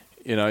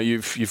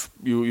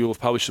 you'll have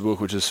published a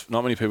book, which is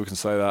not many people can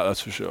say that.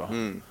 That's for sure.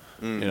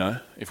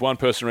 If one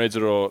person reads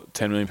it or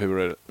 10 million people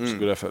read it, it's a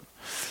good effort.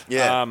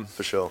 Yeah,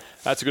 for sure.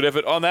 That's a good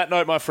effort. On that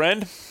note, my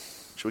friend,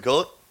 should we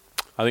call it?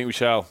 I think we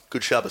shall.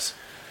 Good Shabbos.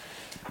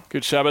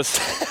 Good Shabbos.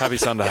 Happy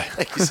Sunday.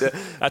 Thank you, sir.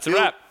 That's a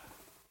wrap.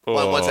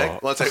 One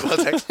sec.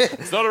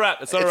 It's not a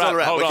wrap. It's not a wrap.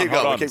 Hold on. Keep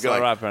going. It's not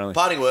a wrap, apparently.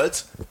 Parting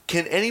words.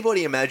 Can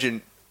anybody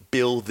imagine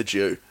Bill the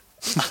Jew?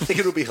 I think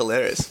it would be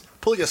hilarious.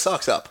 Pull your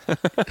socks up. And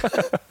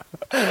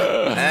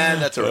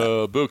that's a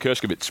wrap. Bill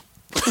Kershkovich.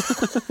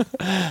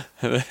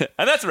 And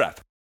that's a wrap.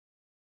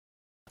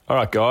 All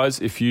right, guys,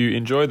 if you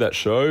enjoyed that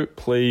show,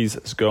 please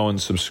go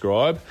and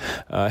subscribe.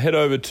 Head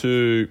over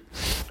to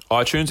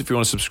iTunes if you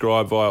want to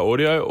subscribe via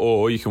audio,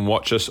 or you can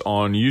watch us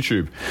on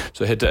YouTube.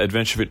 So head to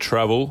Adventure Fit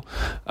Travel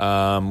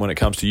when it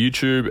comes to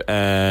YouTube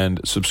and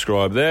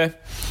subscribe there.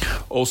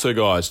 Also,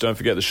 guys, don't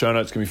forget the show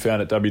notes can be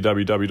found at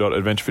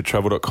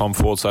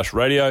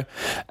www.adventurefittravel.com/radio.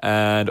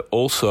 And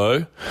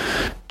also,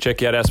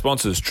 check out our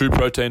sponsors,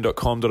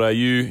 trueprotein.com.au.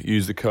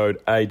 Use the code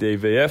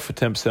ADVF for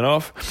 10%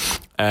 off.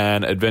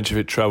 And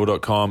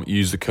adventurefittravel.com,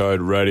 use the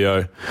code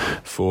radio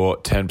for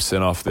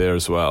 10% off there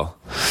as well.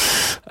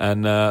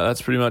 And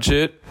that's pretty much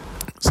it.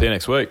 See you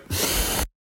next week.